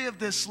can't live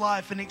this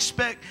life and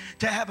expect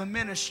to have a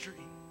ministry.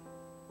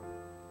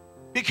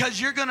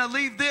 Because you're going to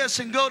leave this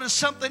and go to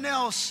something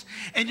else,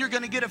 and you're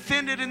going to get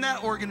offended in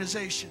that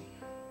organization.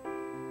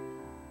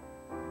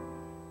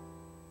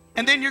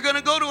 And then you're going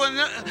to go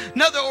to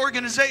another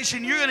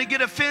organization. You're going to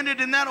get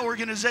offended in that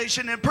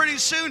organization. And pretty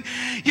soon,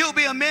 you'll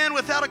be a man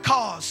without a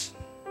cause.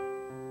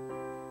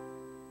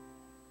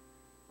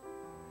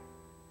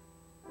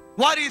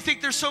 Why do you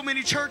think there's so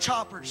many church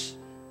hoppers?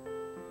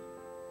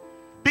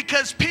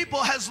 Because people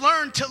has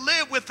learned to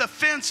live with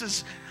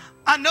offenses.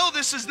 I know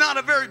this is not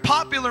a very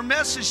popular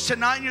message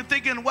tonight, and you're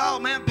thinking, wow,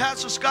 man,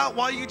 Pastor Scott,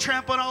 why are you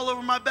trampling all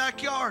over my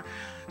backyard?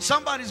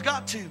 Somebody's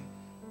got to.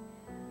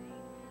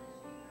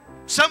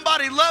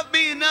 Somebody loved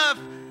me enough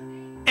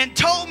and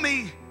told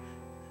me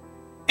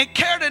and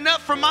cared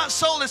enough for my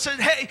soul that said,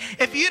 hey,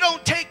 if you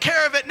don't take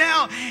care of it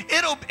now,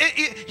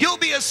 you'll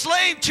be a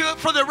slave to it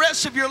for the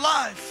rest of your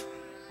life.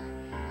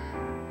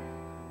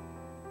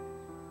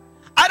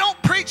 I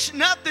don't preach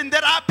nothing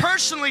that I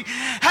personally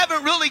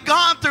haven't really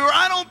gone through. Or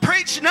I don't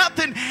preach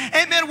nothing,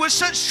 amen, with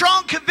such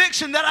strong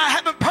conviction that I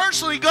haven't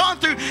personally gone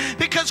through.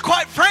 Because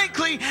quite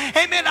frankly,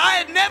 amen, I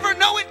had never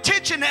no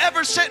intention to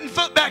ever setting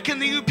foot back in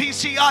the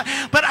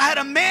UPCI. But I had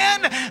a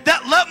man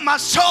that loved my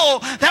soul,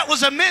 that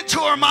was a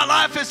mentor in my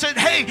life, and said,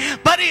 hey,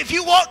 buddy, if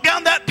you walk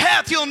down that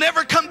path, you'll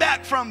never come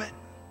back from it.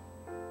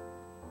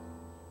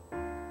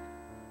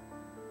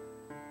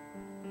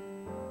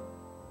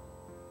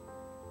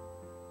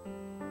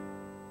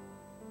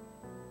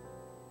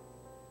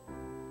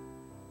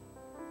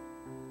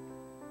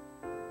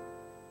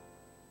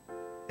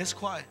 It's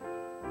quiet.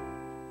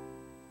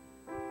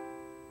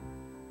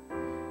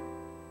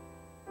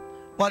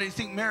 Why do you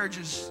think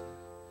marriages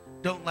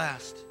don't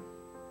last?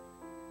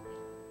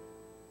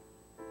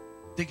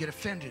 They get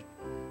offended,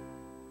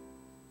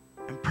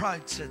 and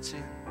pride sets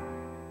in.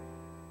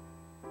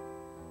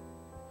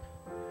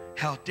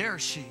 How dare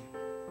she?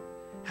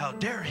 How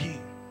dare he?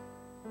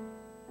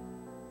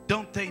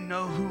 Don't they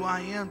know who I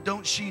am?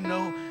 Don't she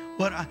know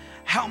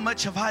how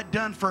much have I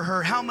done for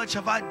her? How much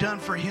have I done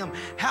for him?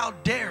 How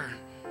dare?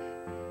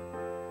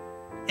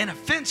 And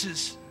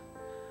offenses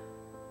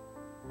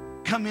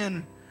come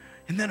in,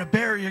 and then a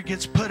barrier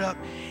gets put up,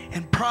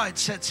 and pride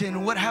sets in.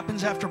 And what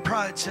happens after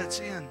pride sets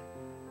in?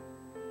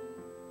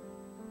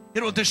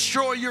 It'll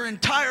destroy your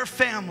entire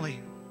family.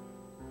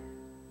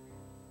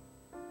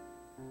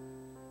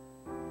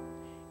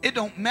 It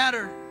don't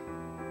matter.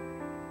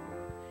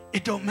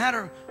 It don't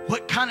matter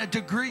what kind of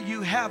degree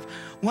you have.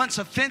 Once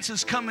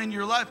offenses come in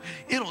your life,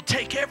 it'll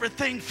take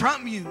everything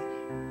from you.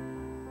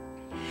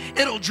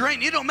 It'll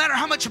drain. It don't matter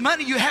how much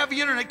money you have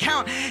in an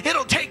account.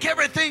 It'll take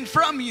everything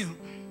from you.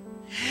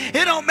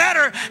 It don't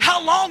matter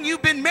how long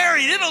you've been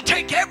married. It'll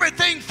take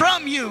everything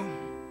from you.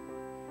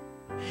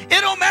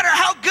 It don't matter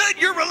how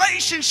good your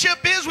relationship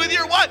is with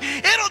your wife.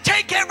 It'll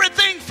take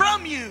everything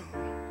from you.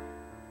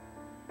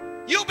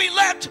 You'll be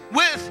left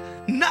with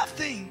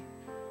nothing.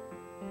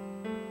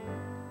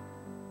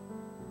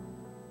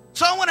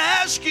 So I want to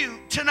ask you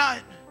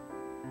tonight,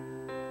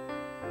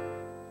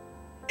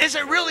 is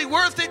it really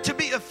worth it to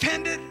be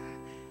offended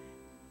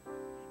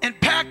and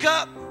pack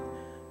up,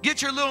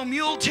 get your little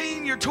mule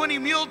team, your 20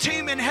 mule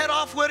team, and head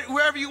off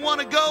wherever you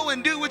want to go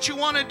and do what you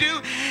want to do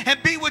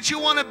and be what you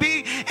want to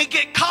be and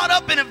get caught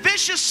up in a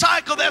vicious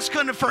cycle that's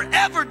going to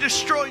forever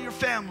destroy your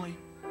family?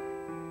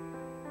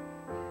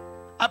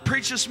 I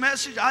preached this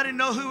message. I didn't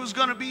know who was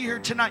going to be here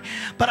tonight,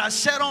 but I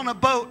sat on a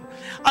boat.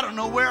 I don't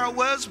know where I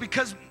was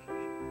because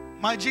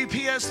my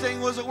GPS thing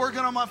wasn't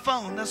working on my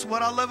phone. That's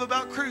what I love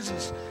about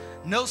cruises.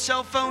 No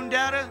cell phone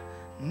data,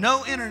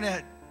 no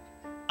internet.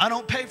 I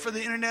don't pay for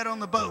the internet on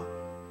the boat.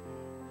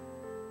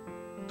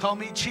 Call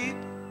me cheap.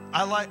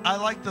 I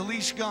like the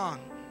leash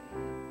gone.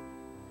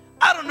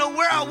 I don't know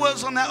where I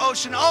was on that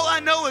ocean. All I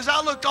know is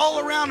I looked all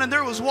around and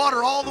there was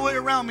water all the way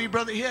around me,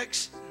 Brother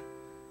Hicks.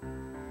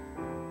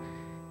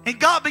 And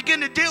God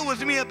began to deal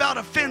with me about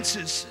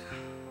offenses.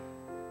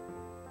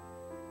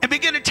 And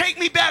began to take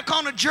me back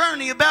on a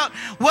journey about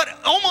what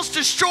almost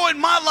destroyed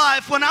my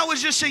life when I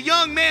was just a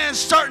young man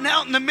starting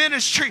out in the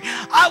ministry.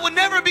 I would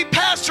never be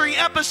pastoring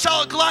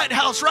Apostolic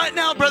Lighthouse right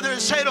now, Brother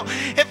Aceto,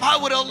 if I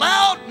would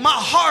allow my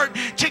heart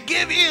to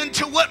give in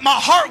to what my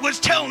heart was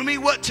telling me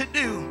what to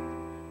do.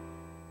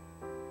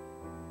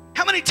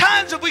 How many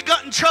times have we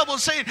got in trouble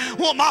saying,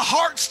 well, my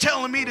heart's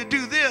telling me to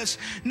do this?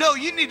 No,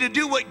 you need to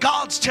do what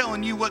God's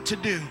telling you what to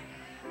do.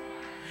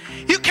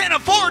 You can't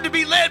afford to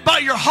be led by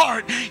your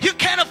heart. You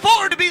can't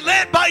afford to be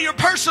led by your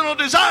personal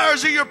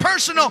desires or your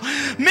personal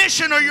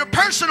mission or your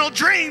personal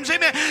dreams.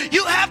 Amen.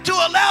 You have to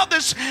allow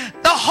the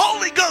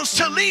Holy Ghost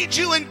to lead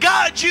you and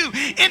guide you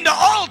into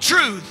all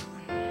truth.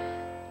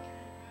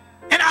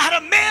 And I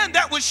had a man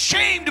that was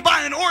shamed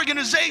by an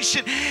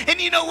organization.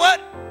 And you know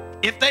what?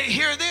 If they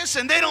hear this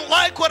and they don't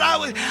like what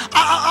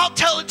I'll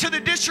tell it to the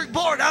district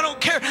board. I don't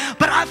care.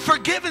 But I've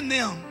forgiven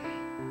them.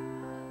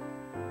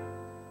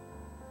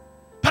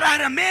 But I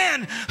had a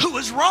man who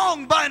was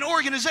wronged by an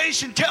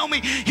organization tell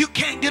me, you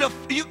can't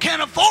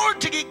afford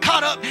to get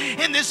caught up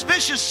in this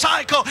vicious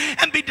cycle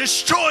and be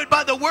destroyed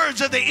by the words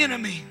of the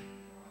enemy.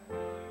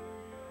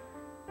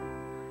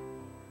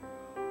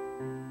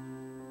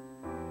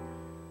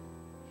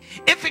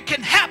 If it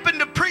can happen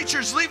to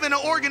preachers leaving an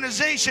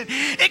organization,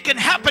 it can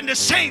happen to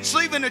saints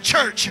leaving a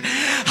church.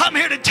 I'm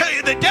here to tell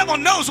you the devil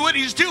knows what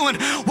he's doing.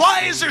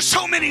 Why is there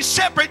so many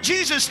separate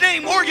Jesus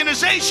name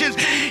organizations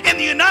in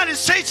the United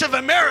States of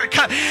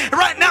America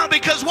right now?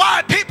 Because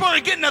why? People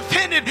are getting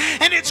offended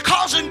and it's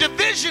causing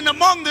division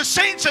among the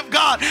saints of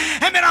God.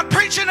 Amen. I'm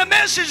preaching a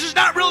message that's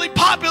not really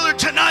popular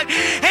tonight.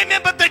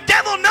 Amen. But the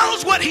devil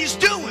knows what he's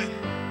doing.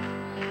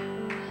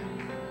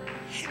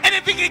 And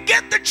if he can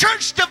get the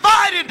church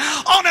divided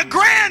on a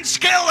grand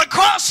scale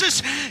across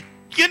this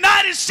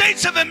United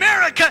States of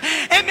America,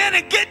 amen,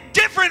 and get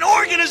different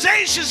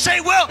organizations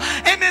say, well,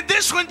 amen,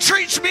 this one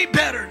treats me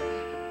better.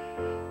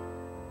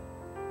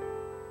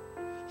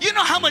 You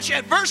know how much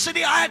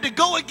adversity I had to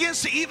go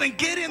against to even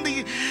get in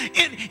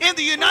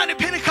the United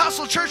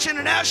Pentecostal Church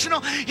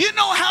International? You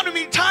know how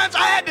many times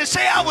I had to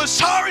say I was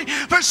sorry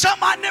for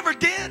something I never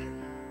did?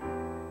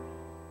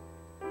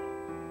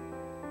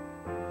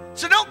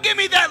 So don't give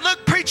me that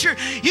look, preacher.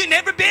 You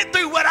never been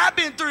through what I've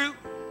been through.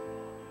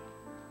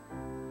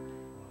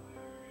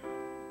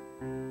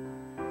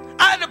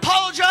 I had to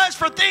apologize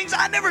for things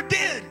I never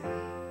did.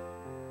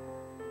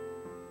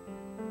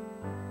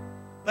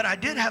 But I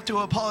did have to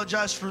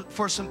apologize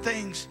for some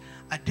things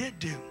I did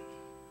do.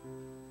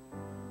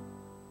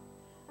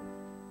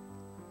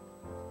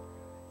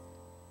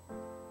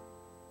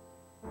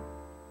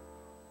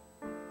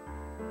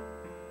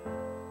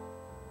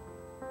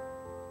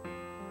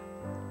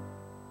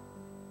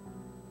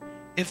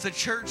 If the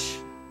church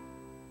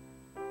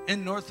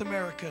in North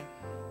America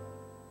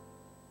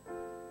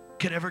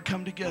could ever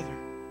come together,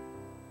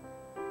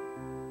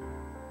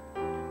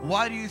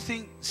 why do you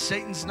think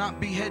Satan's not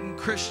beheading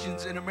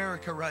Christians in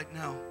America right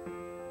now?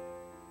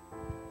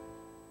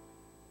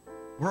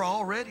 We're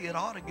already at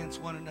odds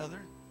against one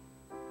another.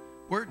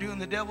 We're doing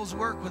the devil's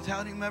work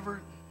without him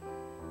ever.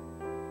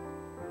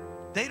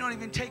 They don't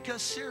even take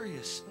us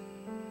serious.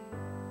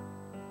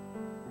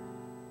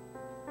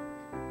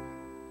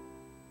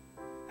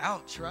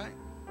 Ouch, right?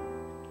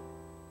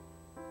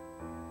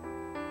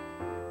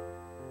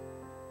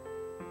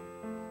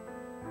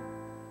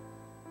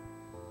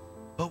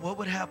 But what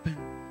would happen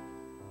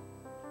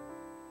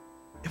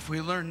if we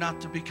learn not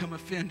to become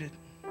offended?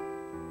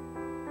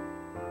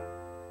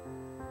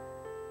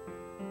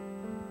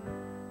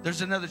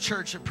 There's another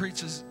church that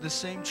preaches the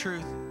same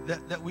truth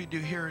that we do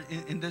here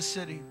in this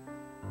city.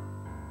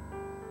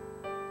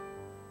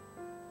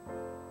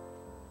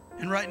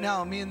 And right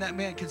now, me and that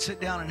man could sit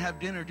down and have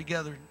dinner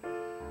together.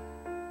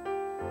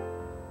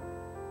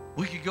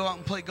 We could go out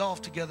and play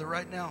golf together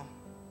right now.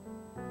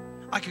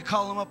 I could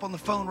call him up on the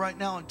phone right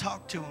now and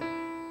talk to him.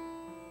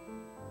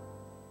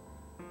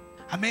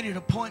 I made it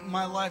a point in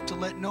my life to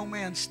let no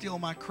man steal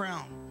my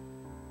crown,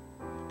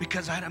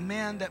 because I had a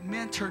man that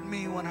mentored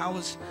me when I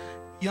was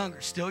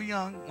younger, still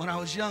young, when I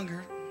was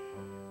younger.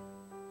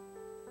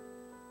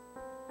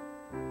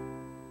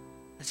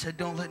 I said,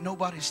 don't let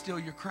nobody steal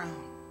your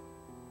crown.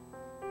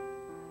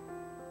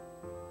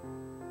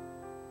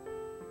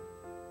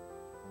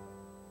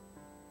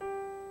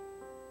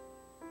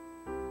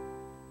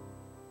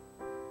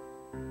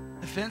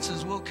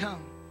 Offenses will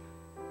come.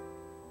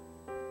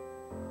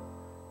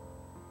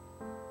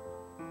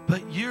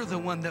 But you're the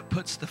one that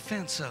puts the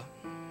fence up.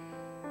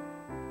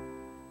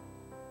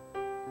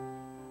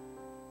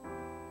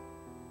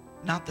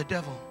 Not the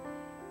devil.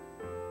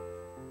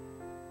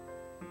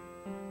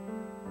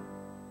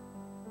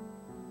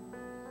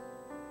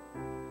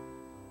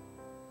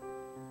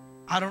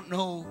 I don't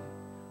know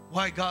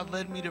why God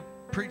led me to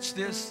preach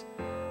this,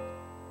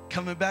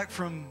 coming back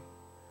from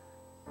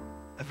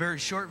a very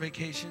short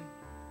vacation.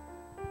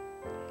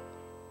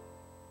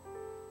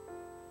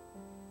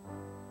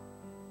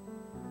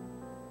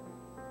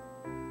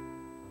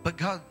 But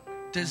God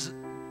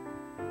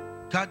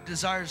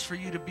desires for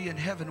you to be in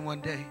heaven one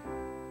day.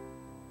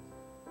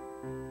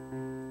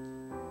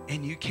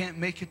 And you can't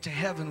make it to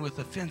heaven with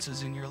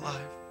offenses in your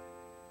life.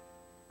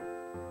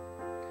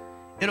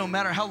 It don't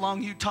matter how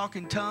long you talk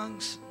in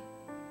tongues.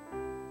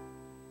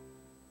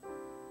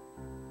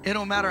 It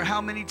don't matter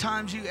how many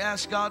times you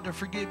ask God to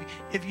forgive you.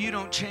 If you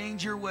don't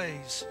change your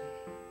ways,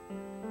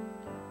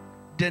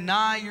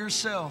 deny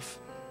yourself,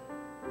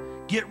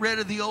 get rid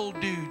of the old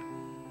dude,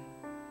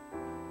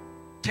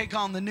 take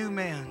on the new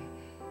man,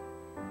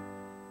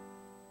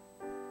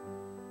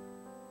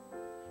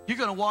 you're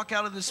going to walk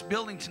out of this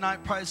building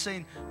tonight probably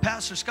saying,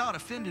 Pastor Scott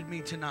offended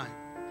me tonight.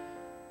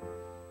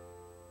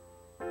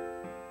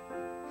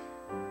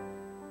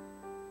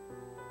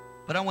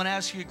 But I want to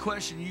ask you a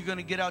question. Are you going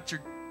to get out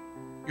your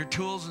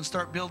tools and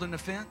start building a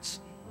fence?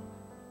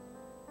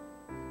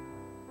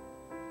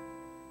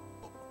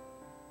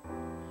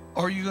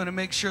 Or are you going to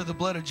make sure the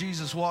blood of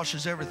Jesus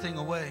washes everything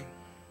away?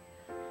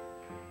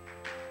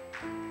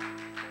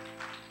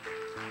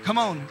 Come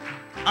on.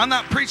 I'm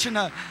not preaching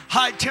a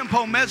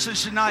high-tempo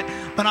message tonight,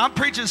 but I'm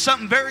preaching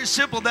something very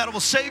simple that will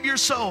save your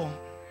soul.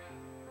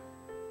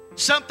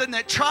 Something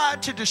that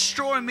tried to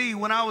destroy me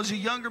when I was a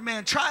younger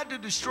man, tried to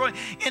destroy,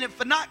 and if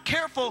I'm not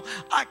careful,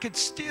 I could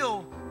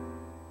still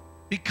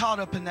be caught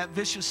up in that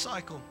vicious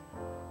cycle.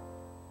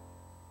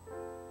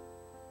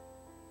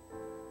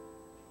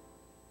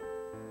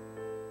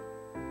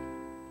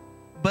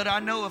 But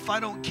I know if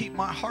I don't keep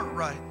my heart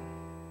right,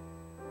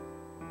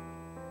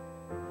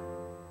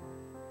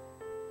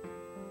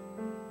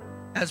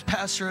 as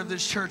pastor of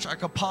this church, I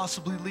could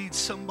possibly lead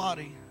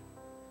somebody,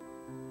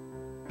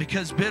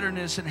 because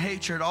bitterness and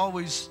hatred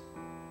always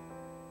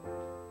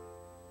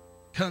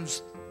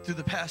comes through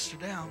the pastor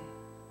down.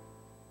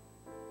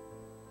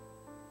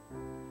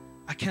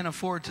 I can't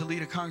afford to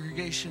lead a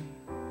congregation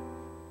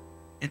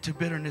into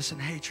bitterness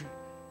and hatred.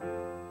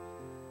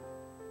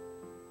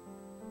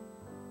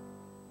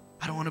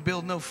 I don't want to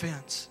build no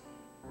fence.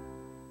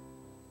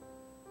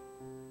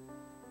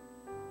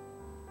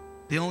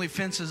 The only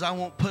fences I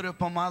won't put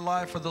up on my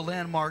life are the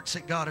landmarks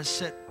that God has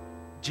set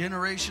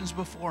generations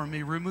before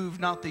me.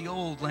 Remove not the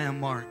old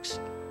landmarks.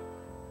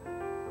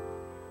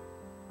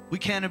 We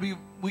can't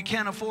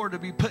afford to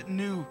be putting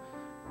new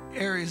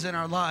areas in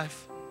our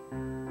life. I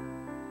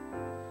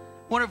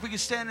wonder if we could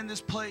stand in this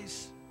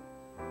place.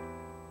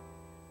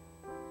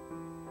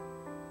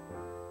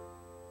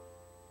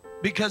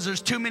 Because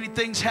there's too many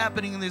things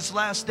happening in these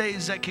last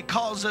days that could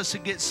cause us to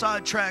get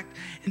sidetracked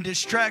and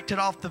distracted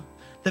off the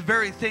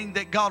very thing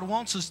that God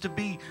wants us to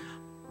be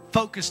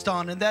focused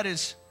on. And that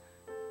is,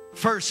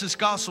 first, this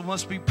gospel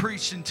must be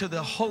preached into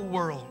the whole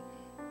world.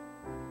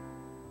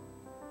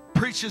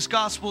 Preach this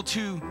gospel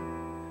to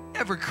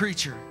every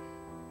creature.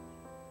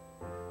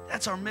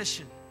 That's our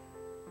mission.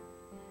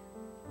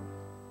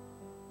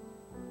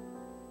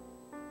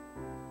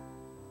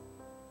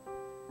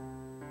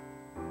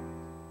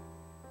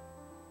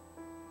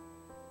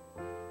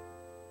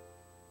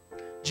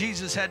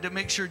 Jesus had to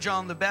make sure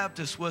John the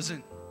Baptist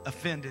wasn't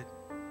offended.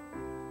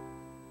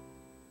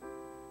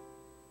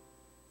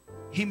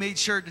 He made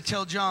sure to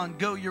tell John,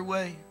 go your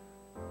way.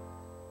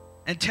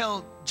 And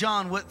tell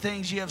John what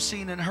things you have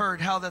seen and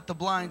heard, how that the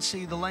blind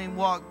see, the lame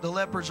walk, the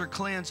lepers are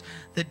cleansed,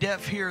 the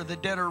deaf hear, the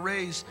dead are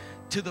raised,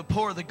 to the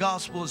poor the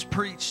gospel is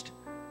preached.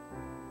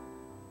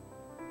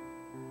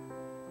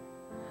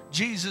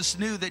 Jesus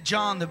knew that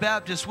John the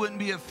Baptist wouldn't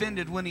be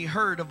offended when he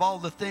heard of all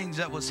the things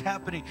that was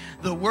happening.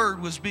 The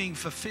word was being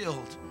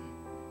fulfilled.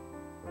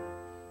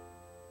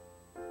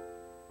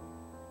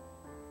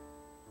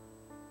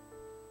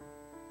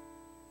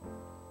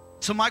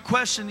 So my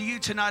question to you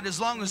tonight,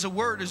 as long as the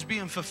word is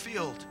being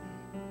fulfilled,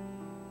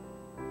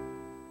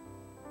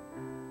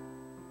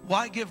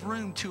 why give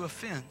room to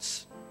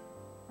offense?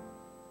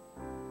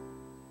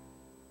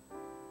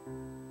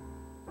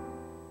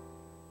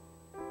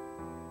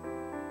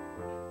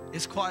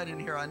 It's quiet in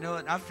here, I know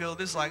it. I feel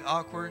this like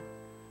awkward.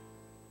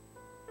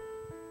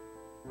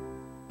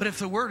 But if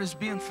the word is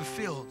being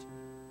fulfilled,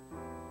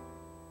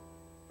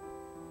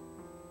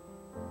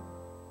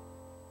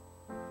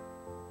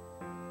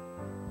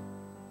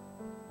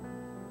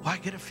 why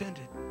get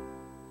offended?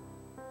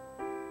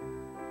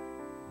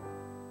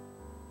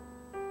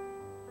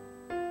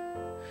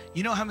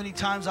 You know how many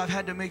times I've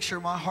had to make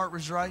sure my heart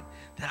was right,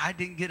 that I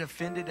didn't get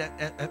offended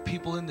at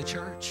people in the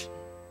church?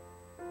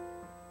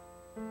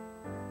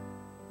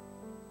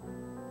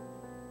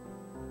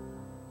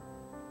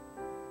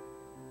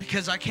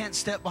 Because I can't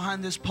step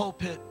behind this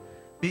pulpit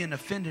being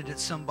offended at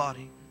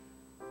somebody.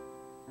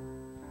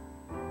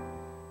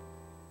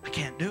 I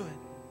can't do it.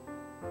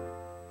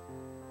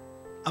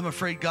 I'm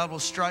afraid God will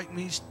strike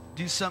me,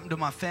 do something to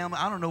my family.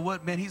 I don't know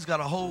what, man. He's got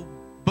a whole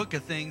book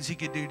of things he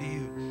could do to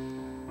you.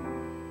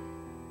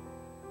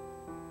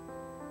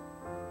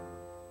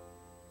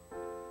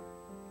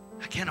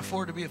 I can't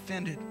afford to be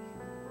offended.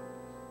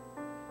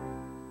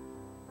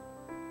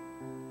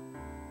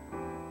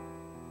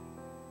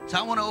 So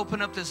I want to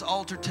open up this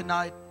altar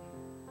tonight.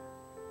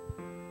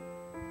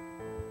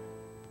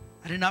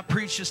 I did not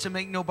preach just to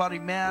make nobody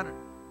mad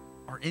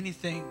or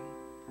anything,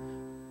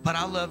 but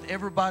I love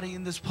everybody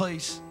in this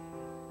place.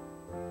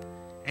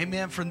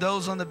 Amen. From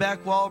those on the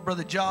back wall,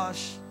 Brother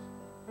Josh,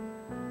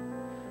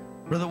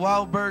 Brother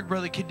Wildberg,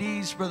 Brother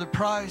Cadiz, Brother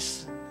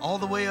Price, all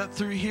the way up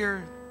through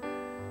here,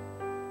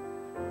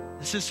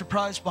 and Sister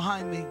Price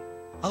behind me.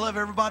 I love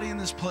everybody in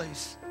this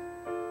place.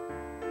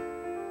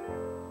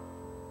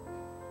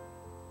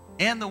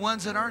 And the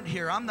ones that aren't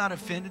here, I'm not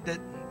offended that,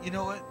 you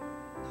know what?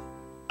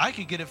 I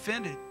could get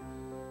offended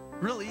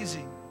real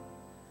easy.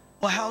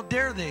 Well, how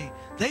dare they?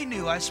 They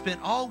knew I spent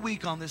all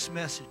week on this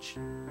message.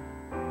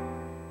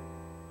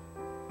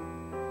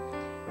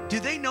 Do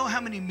they know how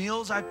many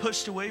meals I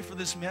pushed away for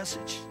this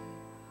message?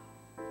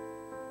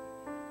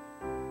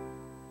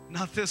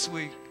 Not this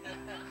week.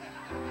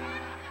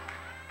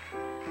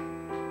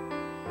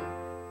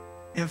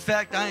 In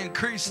fact, I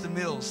increased the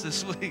meals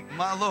this week.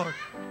 My Lord.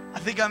 I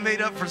think I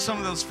made up for some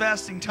of those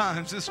fasting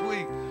times this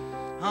week.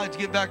 I'll have to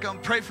get back on.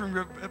 Pray for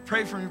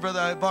me,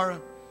 Brother Ibarra.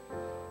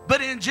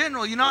 But in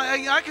general, you know,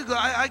 I could go,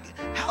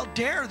 how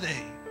dare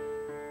they?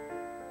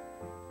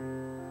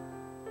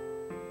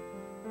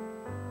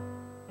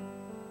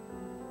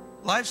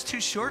 Life's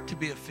too short to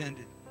be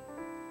offended.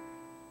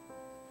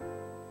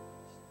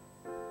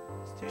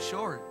 It's too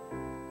short.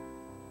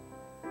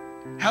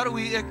 How do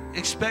we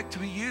expect to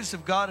be used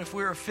of God if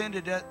we're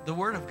offended at the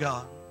Word of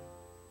God?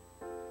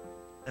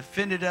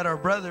 Offended at our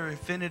brother,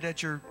 offended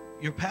at your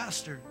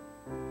pastor.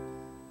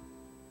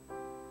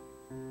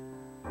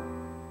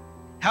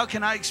 How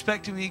can I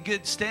expect to be in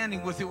good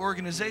standing with the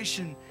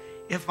organization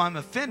if I'm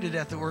offended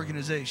at the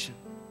organization?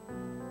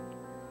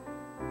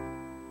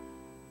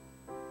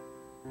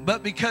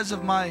 But because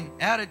of my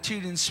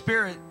attitude and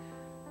spirit,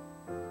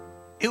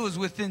 it was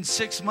within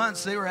 6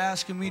 months they were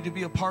asking me to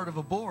be a part of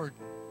a board.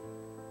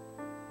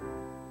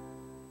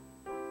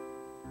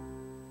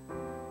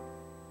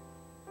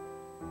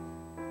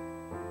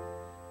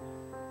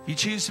 If you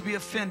choose to be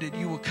offended,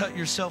 you will cut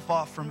yourself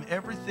off from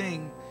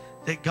everything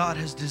that God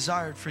has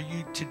desired for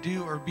you to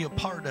do or be a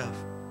part of.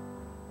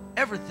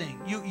 Everything.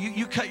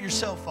 You cut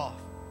yourself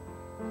off.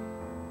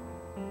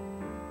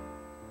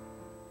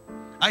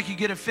 I could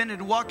get offended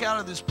and walk out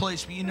of this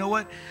place, but you know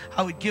what?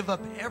 I would give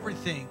up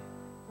everything.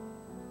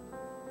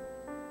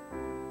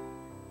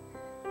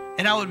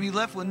 And I would be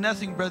left with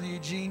nothing, Brother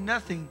Eugene,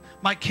 nothing.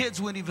 My kids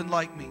wouldn't even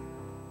like me.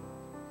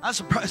 I'm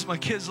surprised my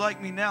kids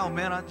like me now,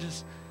 man.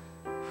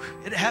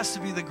 It has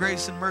to be the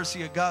grace and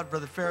mercy of God,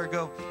 Brother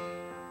Farrago.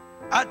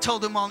 I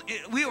told them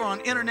we were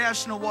on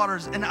international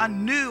waters, and I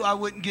knew I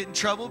wouldn't get in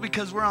trouble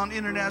because we're on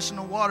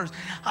international waters.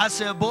 I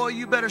said, boy,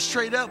 you better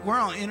straight up. We're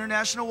on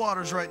international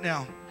waters right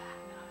now.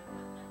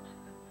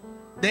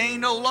 There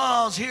ain't no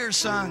laws here,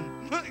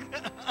 son.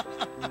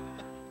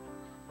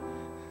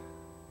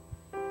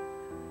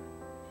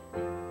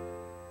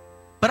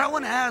 But I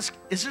want to ask,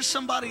 is there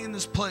somebody in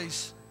this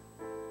place?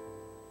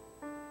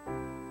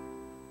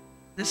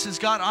 This is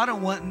God. I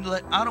don't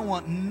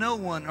want no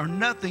one or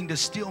nothing to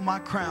steal my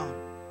crown.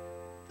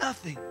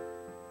 Nothing.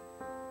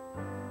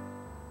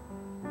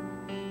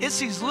 It's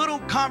these little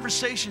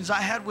conversations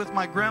I had with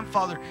my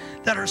grandfather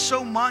that are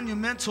so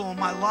monumental in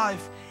my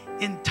life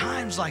in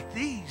times like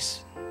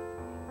these.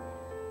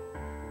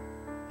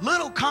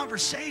 Little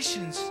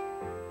conversations.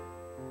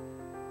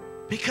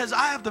 Because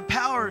I have the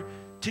power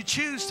to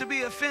choose to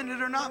be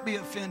offended or not be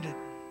offended.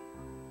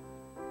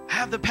 I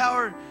have the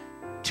power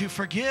to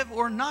forgive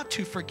or not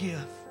to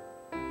forgive.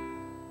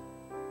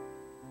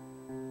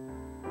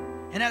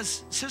 And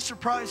as Sister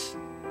Price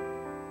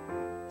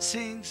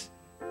sings,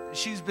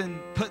 she's been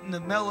putting the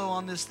mellow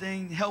on this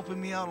thing,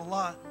 helping me out a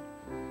lot.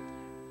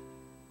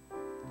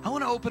 I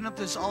want to open up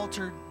this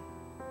altar.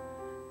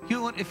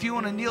 If you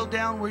want to kneel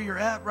down where you're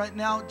at right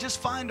now, just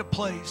find a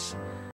place.